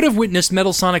 we could have witnessed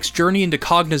Metal Sonic's journey into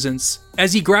cognizance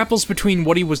as he grapples between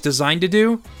what he was designed to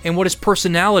do and what his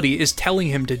personality is telling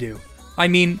him to do. I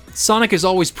mean, Sonic is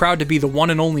always proud to be the one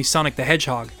and only Sonic the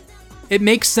Hedgehog. It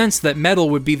makes sense that Metal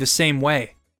would be the same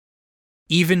way.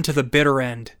 Even to the bitter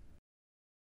end.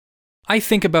 I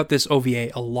think about this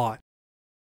OVA a lot.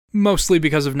 Mostly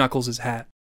because of Knuckles' hat.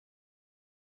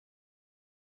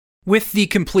 With the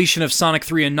completion of Sonic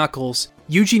 3 and Knuckles,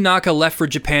 Yuji Naka left for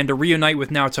Japan to reunite with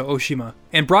Naoto Oshima,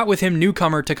 and brought with him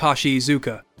newcomer Takashi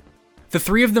Iizuka. The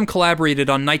three of them collaborated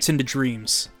on Nights into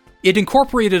Dreams. It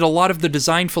incorporated a lot of the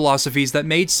design philosophies that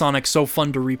made Sonic so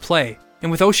fun to replay,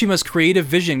 and with Oshima's creative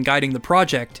vision guiding the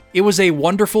project, it was a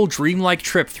wonderful dreamlike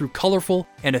trip through colorful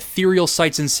and ethereal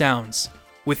sights and sounds.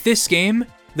 With this game,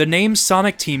 the name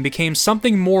Sonic Team became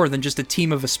something more than just a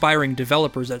team of aspiring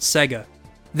developers at Sega.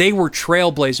 They were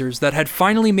trailblazers that had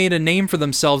finally made a name for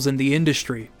themselves in the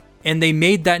industry, and they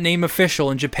made that name official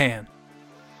in Japan.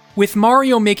 With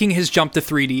Mario making his jump to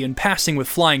 3D and passing with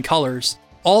flying colors,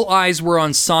 all eyes were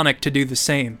on Sonic to do the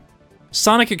same.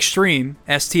 Sonic X-treme,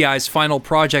 STI's final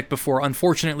project before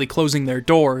unfortunately closing their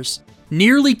doors,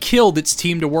 nearly killed its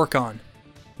team to work on.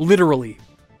 Literally.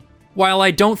 While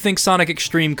I don't think Sonic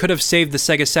X-treme could have saved the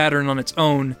Sega Saturn on its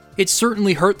own, it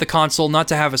certainly hurt the console not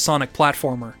to have a Sonic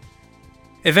platformer.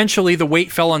 Eventually, the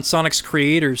weight fell on Sonic's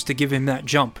creators to give him that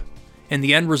jump, and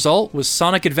the end result was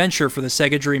Sonic Adventure for the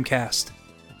Sega Dreamcast.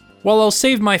 While I'll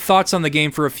save my thoughts on the game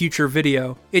for a future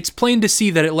video, it's plain to see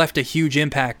that it left a huge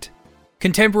impact.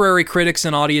 Contemporary critics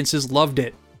and audiences loved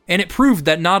it, and it proved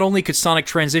that not only could Sonic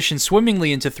transition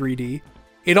swimmingly into 3D,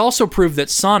 it also proved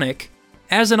that Sonic,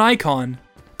 as an icon,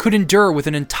 could endure with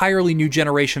an entirely new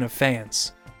generation of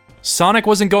fans. Sonic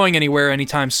wasn't going anywhere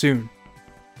anytime soon.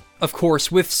 Of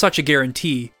course, with such a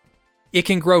guarantee, it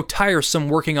can grow tiresome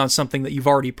working on something that you've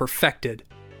already perfected.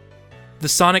 The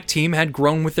Sonic team had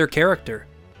grown with their character.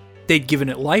 They'd given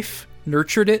it life,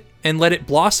 nurtured it, and let it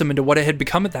blossom into what it had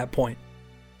become at that point.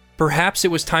 Perhaps it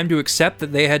was time to accept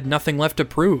that they had nothing left to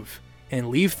prove, and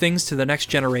leave things to the next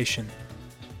generation.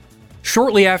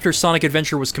 Shortly after Sonic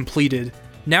Adventure was completed,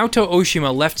 Naoto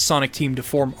Oshima left Sonic Team to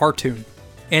form Artoon,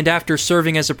 and after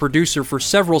serving as a producer for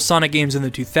several Sonic games in the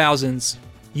 2000s,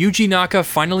 Yuji Naka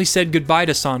finally said goodbye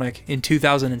to Sonic in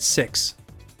 2006.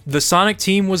 The Sonic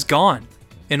team was gone,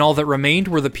 and all that remained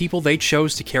were the people they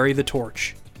chose to carry the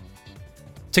torch.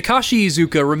 Takashi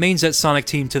Iizuka remains at Sonic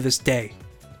Team to this day.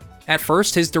 At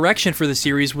first, his direction for the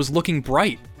series was looking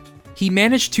bright. He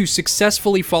managed to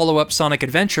successfully follow up Sonic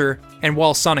Adventure, and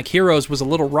while Sonic Heroes was a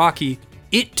little rocky,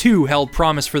 it too held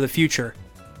promise for the future.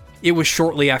 It was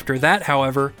shortly after that,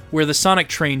 however, where the Sonic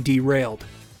train derailed.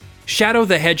 Shadow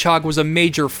the Hedgehog was a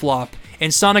major flop,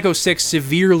 and Sonic 06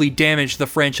 severely damaged the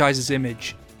franchise's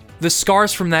image. The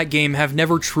scars from that game have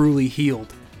never truly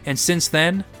healed, and since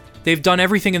then, they've done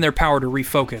everything in their power to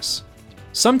refocus.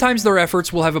 Sometimes their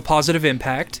efforts will have a positive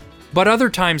impact, but other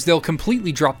times they'll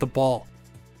completely drop the ball.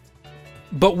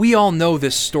 But we all know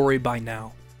this story by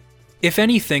now. If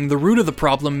anything, the root of the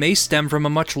problem may stem from a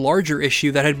much larger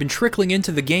issue that had been trickling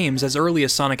into the games as early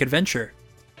as Sonic Adventure.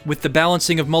 With the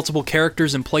balancing of multiple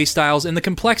characters and playstyles and the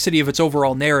complexity of its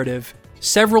overall narrative,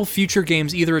 several future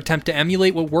games either attempt to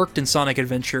emulate what worked in Sonic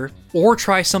Adventure, or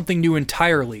try something new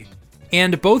entirely.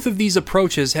 And both of these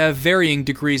approaches have varying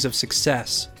degrees of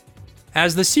success.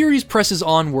 As the series presses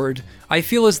onward, I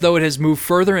feel as though it has moved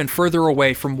further and further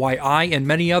away from why I and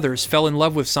many others fell in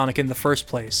love with Sonic in the first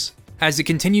place, as it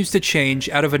continues to change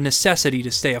out of a necessity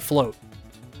to stay afloat.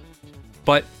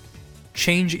 But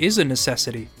change is a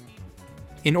necessity.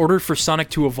 In order for Sonic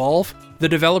to evolve, the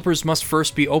developers must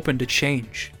first be open to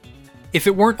change. If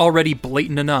it weren't already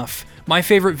blatant enough, my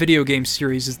favorite video game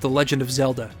series is The Legend of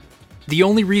Zelda. The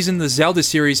only reason the Zelda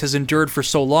series has endured for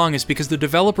so long is because the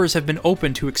developers have been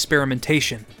open to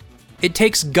experimentation. It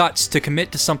takes guts to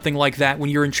commit to something like that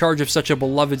when you're in charge of such a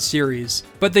beloved series,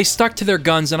 but they stuck to their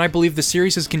guns, and I believe the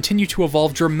series has continued to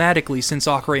evolve dramatically since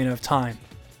Ocarina of Time.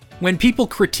 When people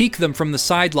critique them from the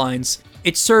sidelines,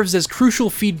 it serves as crucial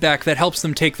feedback that helps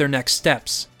them take their next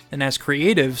steps, and as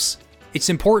creatives, it's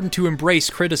important to embrace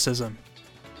criticism.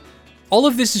 All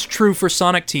of this is true for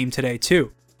Sonic Team today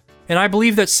too, and I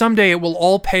believe that someday it will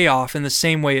all pay off in the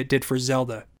same way it did for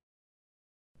Zelda.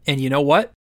 And you know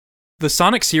what? The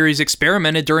Sonic series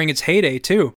experimented during its heyday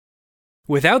too.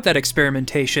 Without that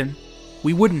experimentation,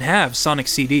 we wouldn't have Sonic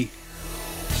CD.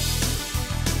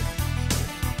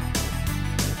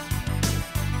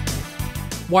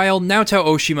 While Naoto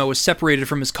Oshima was separated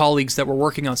from his colleagues that were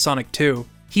working on Sonic 2,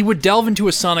 he would delve into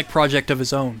a Sonic project of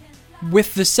his own.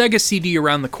 With the Sega CD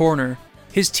around the corner,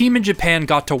 his team in Japan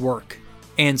got to work,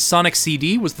 and Sonic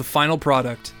CD was the final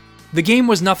product. The game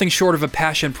was nothing short of a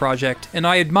passion project, and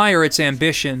I admire its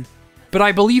ambition, but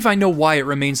I believe I know why it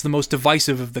remains the most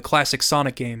divisive of the classic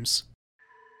Sonic games.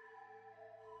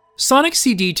 Sonic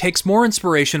CD takes more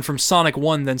inspiration from Sonic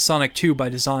 1 than Sonic 2 by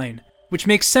design, which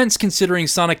makes sense considering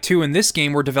Sonic 2 and this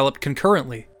game were developed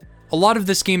concurrently. A lot of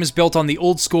this game is built on the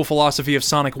old school philosophy of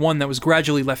Sonic 1 that was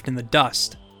gradually left in the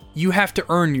dust. You have to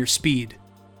earn your speed.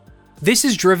 This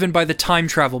is driven by the time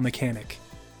travel mechanic.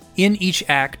 In each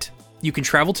act, you can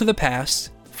travel to the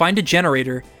past, find a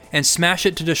generator, and smash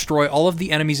it to destroy all of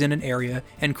the enemies in an area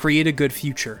and create a good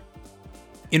future.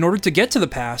 In order to get to the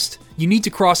past, you need to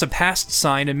cross a past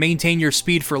sign and maintain your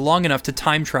speed for long enough to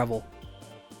time travel.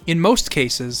 In most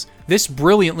cases, this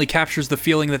brilliantly captures the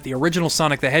feeling that the original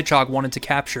Sonic the Hedgehog wanted to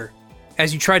capture.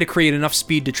 As you try to create enough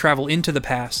speed to travel into the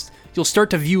past, you'll start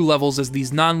to view levels as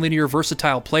these non-linear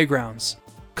versatile playgrounds.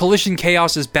 Collision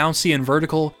Chaos is bouncy and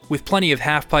vertical, with plenty of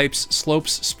half-pipes,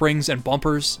 slopes, springs, and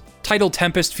bumpers. Tidal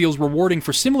Tempest feels rewarding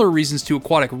for similar reasons to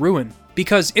Aquatic Ruin,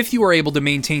 because if you are able to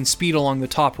maintain speed along the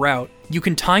top route, you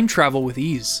can time travel with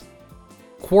ease.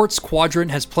 Quartz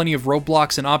Quadrant has plenty of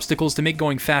roadblocks and obstacles to make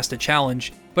going fast a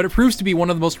challenge, but it proves to be one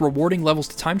of the most rewarding levels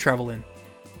to time travel in.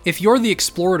 If you're the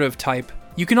explorative type,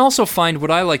 you can also find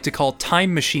what I like to call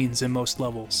time machines in most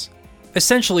levels.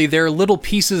 Essentially, they're little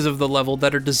pieces of the level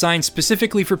that are designed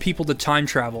specifically for people to time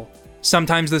travel.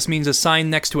 Sometimes this means a sign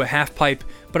next to a half-pipe,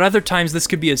 but other times this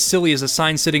could be as silly as a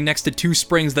sign sitting next to two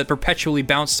springs that perpetually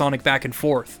bounce Sonic back and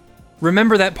forth.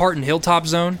 Remember that part in Hilltop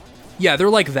Zone? Yeah, they're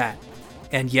like that.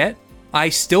 And yet, I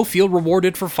still feel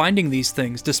rewarded for finding these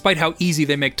things, despite how easy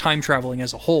they make time traveling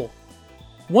as a whole.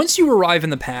 Once you arrive in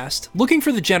the past, looking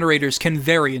for the generators can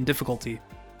vary in difficulty.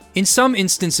 In some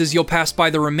instances, you'll pass by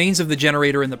the remains of the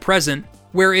generator in the present,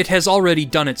 where it has already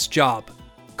done its job.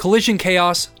 Collision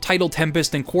Chaos, Tidal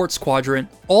Tempest, and Quartz Quadrant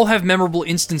all have memorable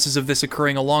instances of this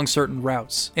occurring along certain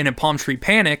routes, and in Palm Tree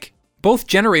Panic, both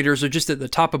generators are just at the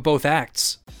top of both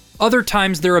acts. Other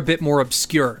times they're a bit more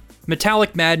obscure.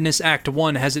 Metallic Madness Act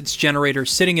 1 has its generator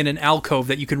sitting in an alcove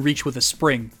that you can reach with a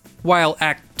spring, while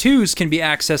Act 2's can be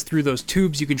accessed through those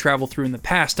tubes you can travel through in the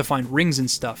past to find rings and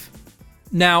stuff.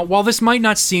 Now, while this might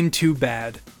not seem too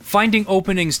bad, finding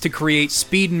openings to create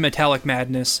speed in Metallic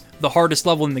Madness, the hardest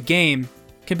level in the game,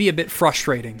 can be a bit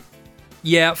frustrating.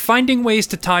 Yeah, finding ways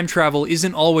to time travel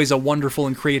isn't always a wonderful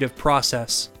and creative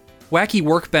process. Wacky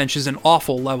Workbench is an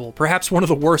awful level, perhaps one of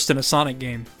the worst in a Sonic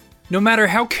game. No matter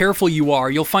how careful you are,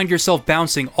 you'll find yourself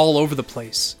bouncing all over the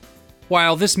place.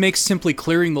 While this makes simply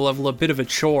clearing the level a bit of a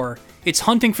chore, it's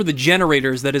hunting for the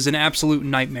generators that is an absolute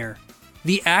nightmare.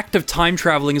 The act of time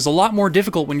traveling is a lot more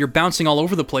difficult when you're bouncing all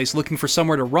over the place looking for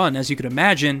somewhere to run, as you could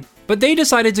imagine, but they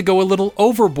decided to go a little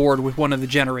overboard with one of the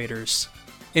generators.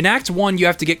 In Act 1, you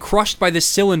have to get crushed by this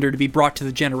cylinder to be brought to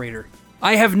the generator.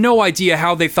 I have no idea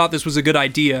how they thought this was a good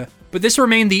idea, but this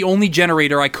remained the only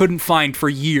generator I couldn't find for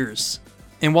years.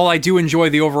 And while I do enjoy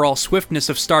the overall swiftness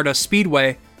of Stardust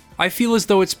Speedway, I feel as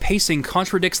though its pacing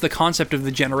contradicts the concept of the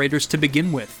generators to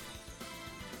begin with.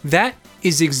 That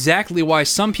is exactly why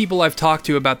some people I've talked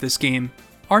to about this game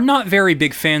are not very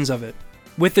big fans of it.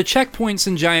 With the checkpoints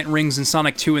and giant rings in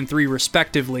Sonic 2 and 3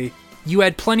 respectively, you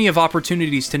had plenty of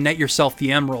opportunities to net yourself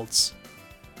the emeralds.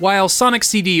 While Sonic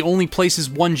CD only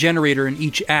places one generator in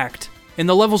each act, and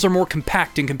the levels are more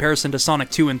compact in comparison to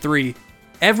Sonic 2 and 3,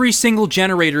 every single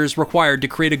generator is required to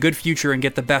create a good future and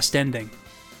get the best ending.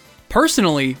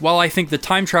 Personally, while I think the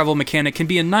time travel mechanic can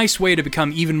be a nice way to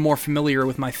become even more familiar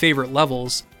with my favorite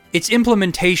levels, its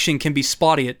implementation can be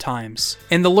spotty at times,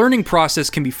 and the learning process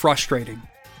can be frustrating.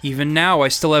 Even now, I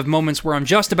still have moments where I'm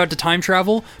just about to time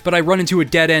travel, but I run into a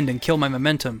dead end and kill my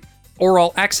momentum. Or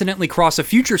I'll accidentally cross a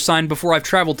future sign before I've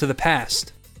traveled to the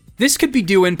past. This could be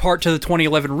due in part to the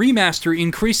 2011 remaster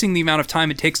increasing the amount of time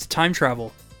it takes to time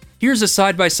travel. Here's a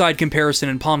side-by-side comparison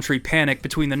in Palm Tree Panic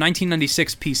between the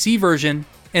 1996 PC version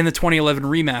and the 2011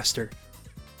 remaster.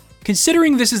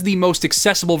 Considering this is the most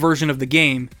accessible version of the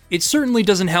game, it certainly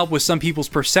doesn't help with some people's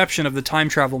perception of the time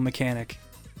travel mechanic.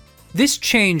 This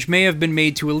change may have been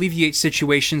made to alleviate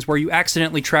situations where you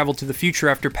accidentally travel to the future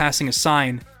after passing a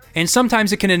sign, and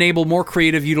sometimes it can enable more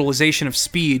creative utilization of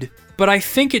speed, but I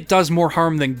think it does more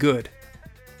harm than good.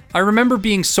 I remember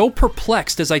being so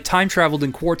perplexed as I time traveled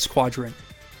in Quartz Quadrant.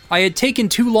 I had taken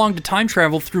too long to time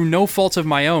travel through no fault of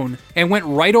my own, and went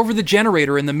right over the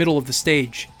generator in the middle of the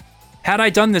stage. Had I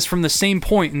done this from the same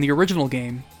point in the original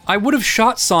game, I would have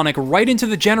shot Sonic right into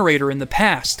the generator in the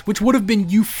past, which would have been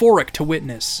euphoric to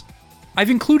witness. I've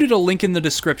included a link in the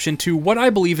description to what I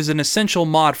believe is an essential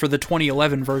mod for the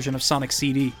 2011 version of Sonic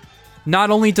CD.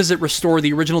 Not only does it restore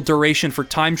the original duration for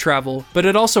time travel, but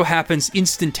it also happens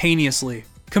instantaneously,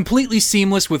 completely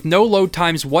seamless with no load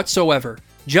times whatsoever,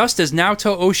 just as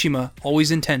Naoto Oshima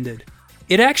always intended.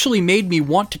 It actually made me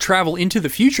want to travel into the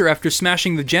future after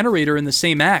smashing the generator in the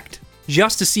same act,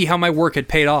 just to see how my work had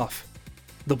paid off.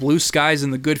 The blue skies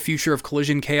and the good future of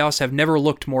Collision Chaos have never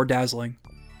looked more dazzling.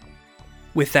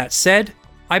 With that said,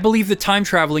 I believe that time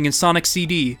traveling in Sonic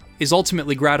CD is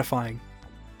ultimately gratifying.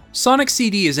 Sonic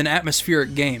CD is an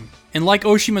atmospheric game, and like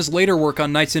Oshima's later work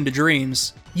on Nights into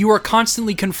Dreams, you are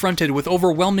constantly confronted with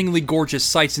overwhelmingly gorgeous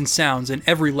sights and sounds in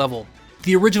every level.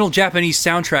 The original Japanese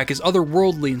soundtrack is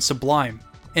otherworldly and sublime,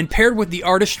 and paired with the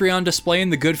artistry on display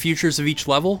and the good features of each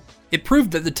level, it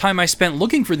proved that the time I spent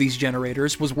looking for these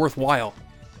generators was worthwhile.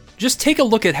 Just take a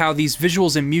look at how these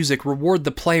visuals and music reward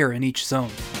the player in each zone.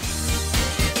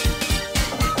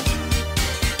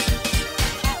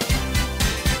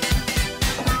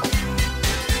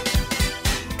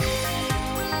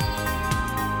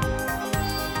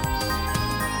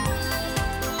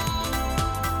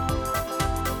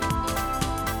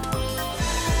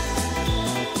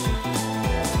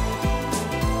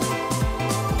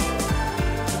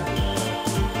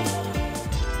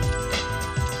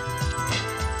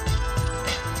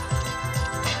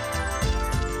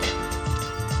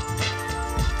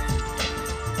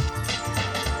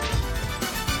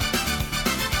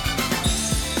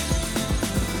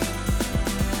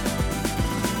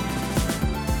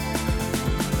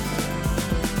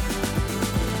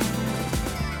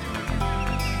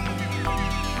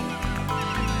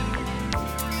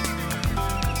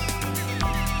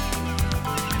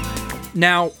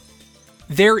 Now,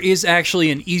 there is actually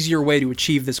an easier way to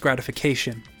achieve this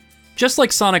gratification. Just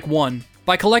like Sonic 1,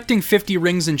 by collecting 50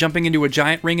 rings and jumping into a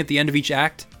giant ring at the end of each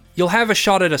act, you'll have a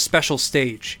shot at a special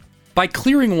stage. By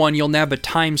clearing one, you'll nab a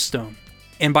time stone,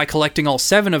 and by collecting all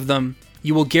 7 of them,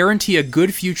 you will guarantee a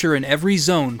good future in every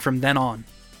zone from then on.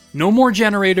 No more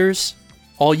generators,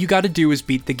 all you gotta do is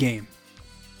beat the game.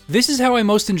 This is how I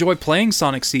most enjoy playing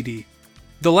Sonic CD.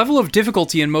 The level of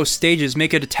difficulty in most stages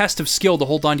make it a test of skill to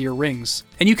hold onto your rings,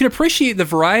 and you can appreciate the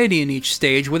variety in each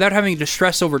stage without having to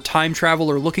stress over time travel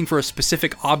or looking for a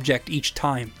specific object each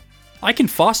time. I can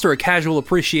foster a casual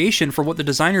appreciation for what the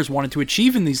designers wanted to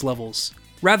achieve in these levels,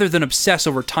 rather than obsess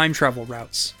over time travel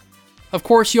routes. Of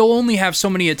course, you'll only have so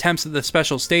many attempts at the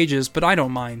special stages, but I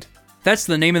don't mind. That's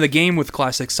the name of the game with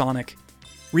classic Sonic.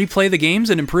 Replay the games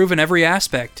and improve in every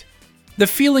aspect. The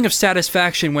feeling of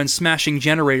satisfaction when smashing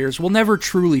generators will never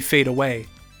truly fade away,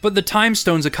 but the time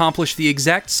stones accomplish the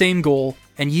exact same goal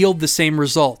and yield the same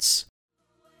results.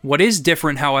 What is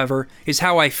different, however, is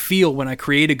how I feel when I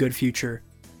create a good future.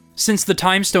 Since the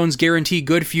time stones guarantee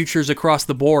good futures across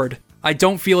the board, I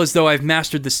don't feel as though I've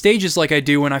mastered the stages like I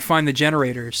do when I find the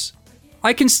generators.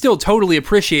 I can still totally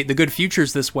appreciate the good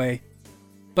futures this way,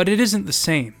 but it isn't the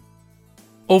same.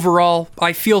 Overall,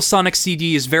 I feel Sonic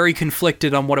CD is very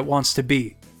conflicted on what it wants to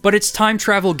be, but its time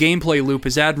travel gameplay loop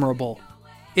is admirable.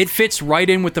 It fits right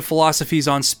in with the philosophies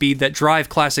on speed that drive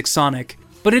classic Sonic,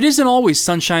 But it isn't always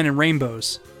sunshine and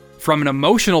rainbows. From an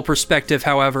emotional perspective,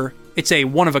 however, it's a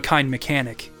one-of-a-kind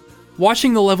mechanic.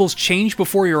 Watching the levels change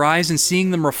before your eyes and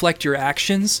seeing them reflect your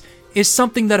actions is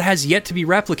something that has yet to be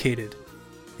replicated.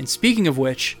 And speaking of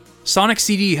which, Sonic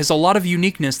CD has a lot of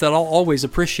uniqueness that I'll always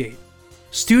appreciate.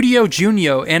 Studio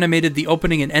Junyo animated the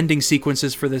opening and ending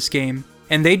sequences for this game,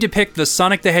 and they depict the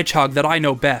Sonic the Hedgehog that I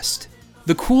know best.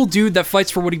 The cool dude that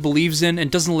fights for what he believes in and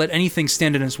doesn't let anything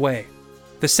stand in his way.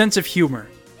 The sense of humor,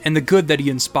 and the good that he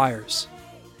inspires.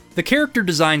 The character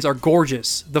designs are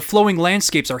gorgeous, the flowing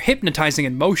landscapes are hypnotizing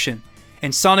in motion,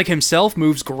 and Sonic himself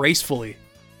moves gracefully.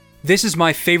 This is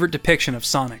my favorite depiction of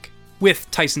Sonic,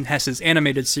 with Tyson Hesse's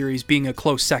animated series being a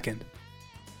close second.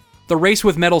 The race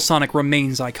with Metal Sonic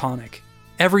remains iconic.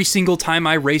 Every single time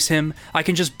I race him, I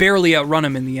can just barely outrun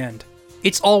him in the end.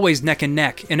 It's always neck and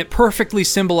neck, and it perfectly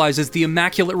symbolizes the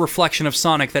immaculate reflection of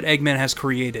Sonic that Eggman has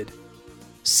created.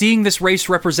 Seeing this race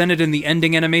represented in the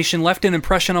ending animation left an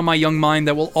impression on my young mind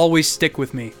that will always stick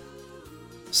with me.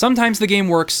 Sometimes the game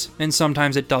works, and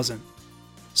sometimes it doesn't.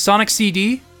 Sonic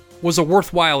CD was a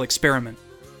worthwhile experiment,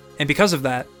 and because of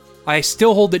that, I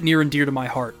still hold it near and dear to my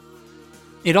heart.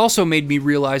 It also made me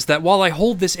realize that while I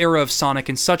hold this era of Sonic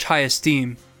in such high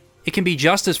esteem, it can be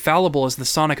just as fallible as the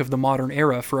Sonic of the modern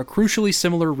era for a crucially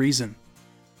similar reason.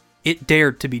 It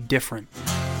dared to be different.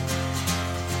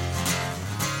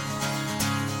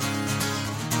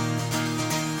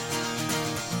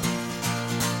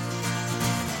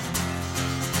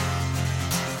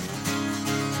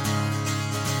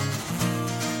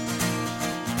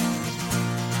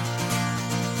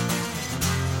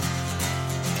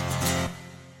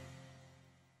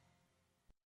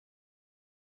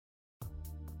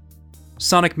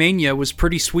 Sonic Mania was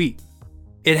pretty sweet.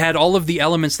 It had all of the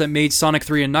elements that made Sonic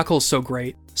 3 and Knuckles so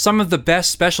great, some of the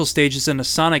best special stages in a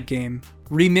Sonic game,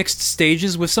 remixed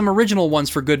stages with some original ones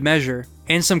for good measure,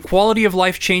 and some quality of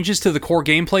life changes to the core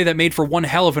gameplay that made for one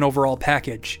hell of an overall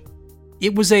package.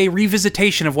 It was a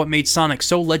revisitation of what made Sonic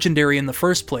so legendary in the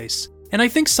first place, and I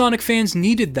think Sonic fans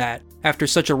needed that after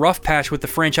such a rough patch with the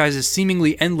franchise's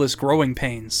seemingly endless growing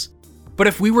pains. But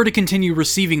if we were to continue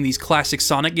receiving these classic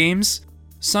Sonic games,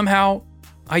 somehow,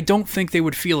 I don't think they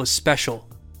would feel as special.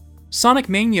 Sonic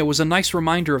Mania was a nice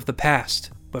reminder of the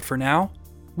past, but for now,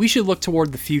 we should look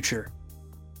toward the future.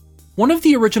 One of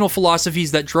the original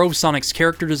philosophies that drove Sonic's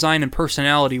character design and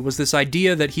personality was this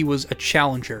idea that he was a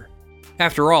challenger.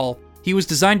 After all, he was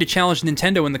designed to challenge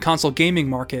Nintendo in the console gaming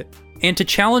market, and to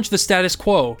challenge the status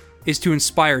quo is to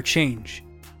inspire change.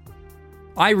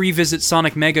 I revisit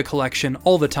Sonic Mega Collection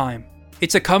all the time.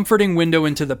 It's a comforting window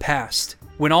into the past,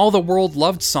 when all the world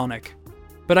loved Sonic.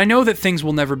 But I know that things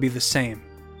will never be the same.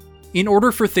 In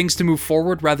order for things to move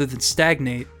forward rather than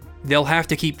stagnate, they'll have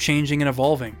to keep changing and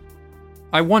evolving.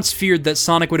 I once feared that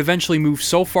Sonic would eventually move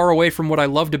so far away from what I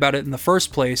loved about it in the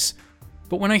first place,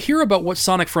 but when I hear about what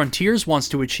Sonic Frontiers wants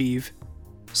to achieve,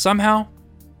 somehow,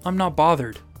 I'm not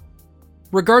bothered.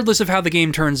 Regardless of how the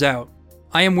game turns out,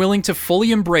 I am willing to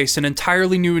fully embrace an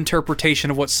entirely new interpretation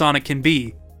of what Sonic can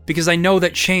be, because I know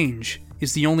that change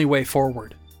is the only way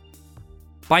forward.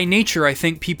 By nature, I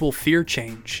think people fear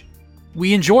change.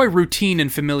 We enjoy routine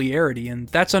and familiarity, and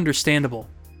that's understandable.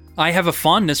 I have a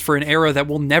fondness for an era that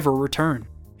will never return,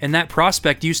 and that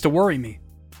prospect used to worry me.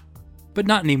 But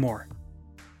not anymore.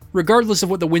 Regardless of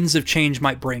what the winds of change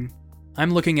might bring,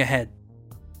 I'm looking ahead.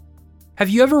 Have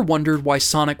you ever wondered why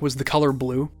Sonic was the color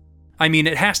blue? I mean,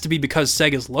 it has to be because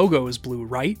Sega's logo is blue,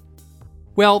 right?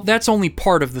 Well, that's only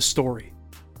part of the story.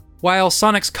 While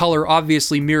Sonic's color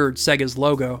obviously mirrored Sega's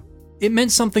logo, it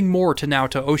meant something more to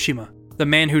Naoto Oshima, the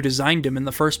man who designed him in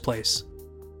the first place.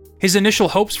 His initial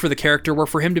hopes for the character were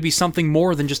for him to be something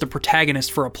more than just a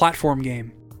protagonist for a platform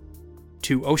game.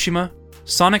 To Oshima,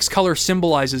 Sonic's color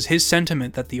symbolizes his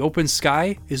sentiment that the open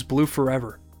sky is blue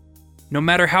forever. No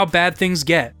matter how bad things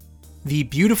get, the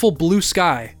beautiful blue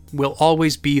sky will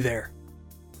always be there.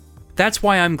 That's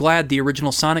why I'm glad the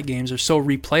original Sonic games are so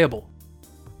replayable.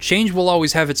 Change will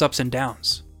always have its ups and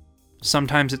downs.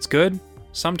 Sometimes it's good,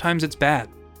 sometimes it's bad.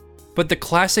 But the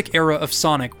classic era of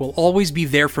Sonic will always be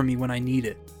there for me when I need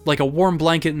it, like a warm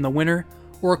blanket in the winter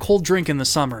or a cold drink in the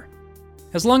summer.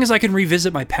 As long as I can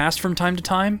revisit my past from time to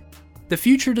time, the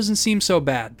future doesn't seem so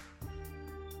bad.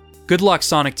 Good luck,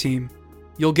 Sonic Team.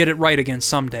 You'll get it right again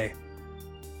someday.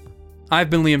 I've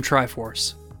been Liam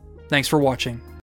Triforce. Thanks for watching.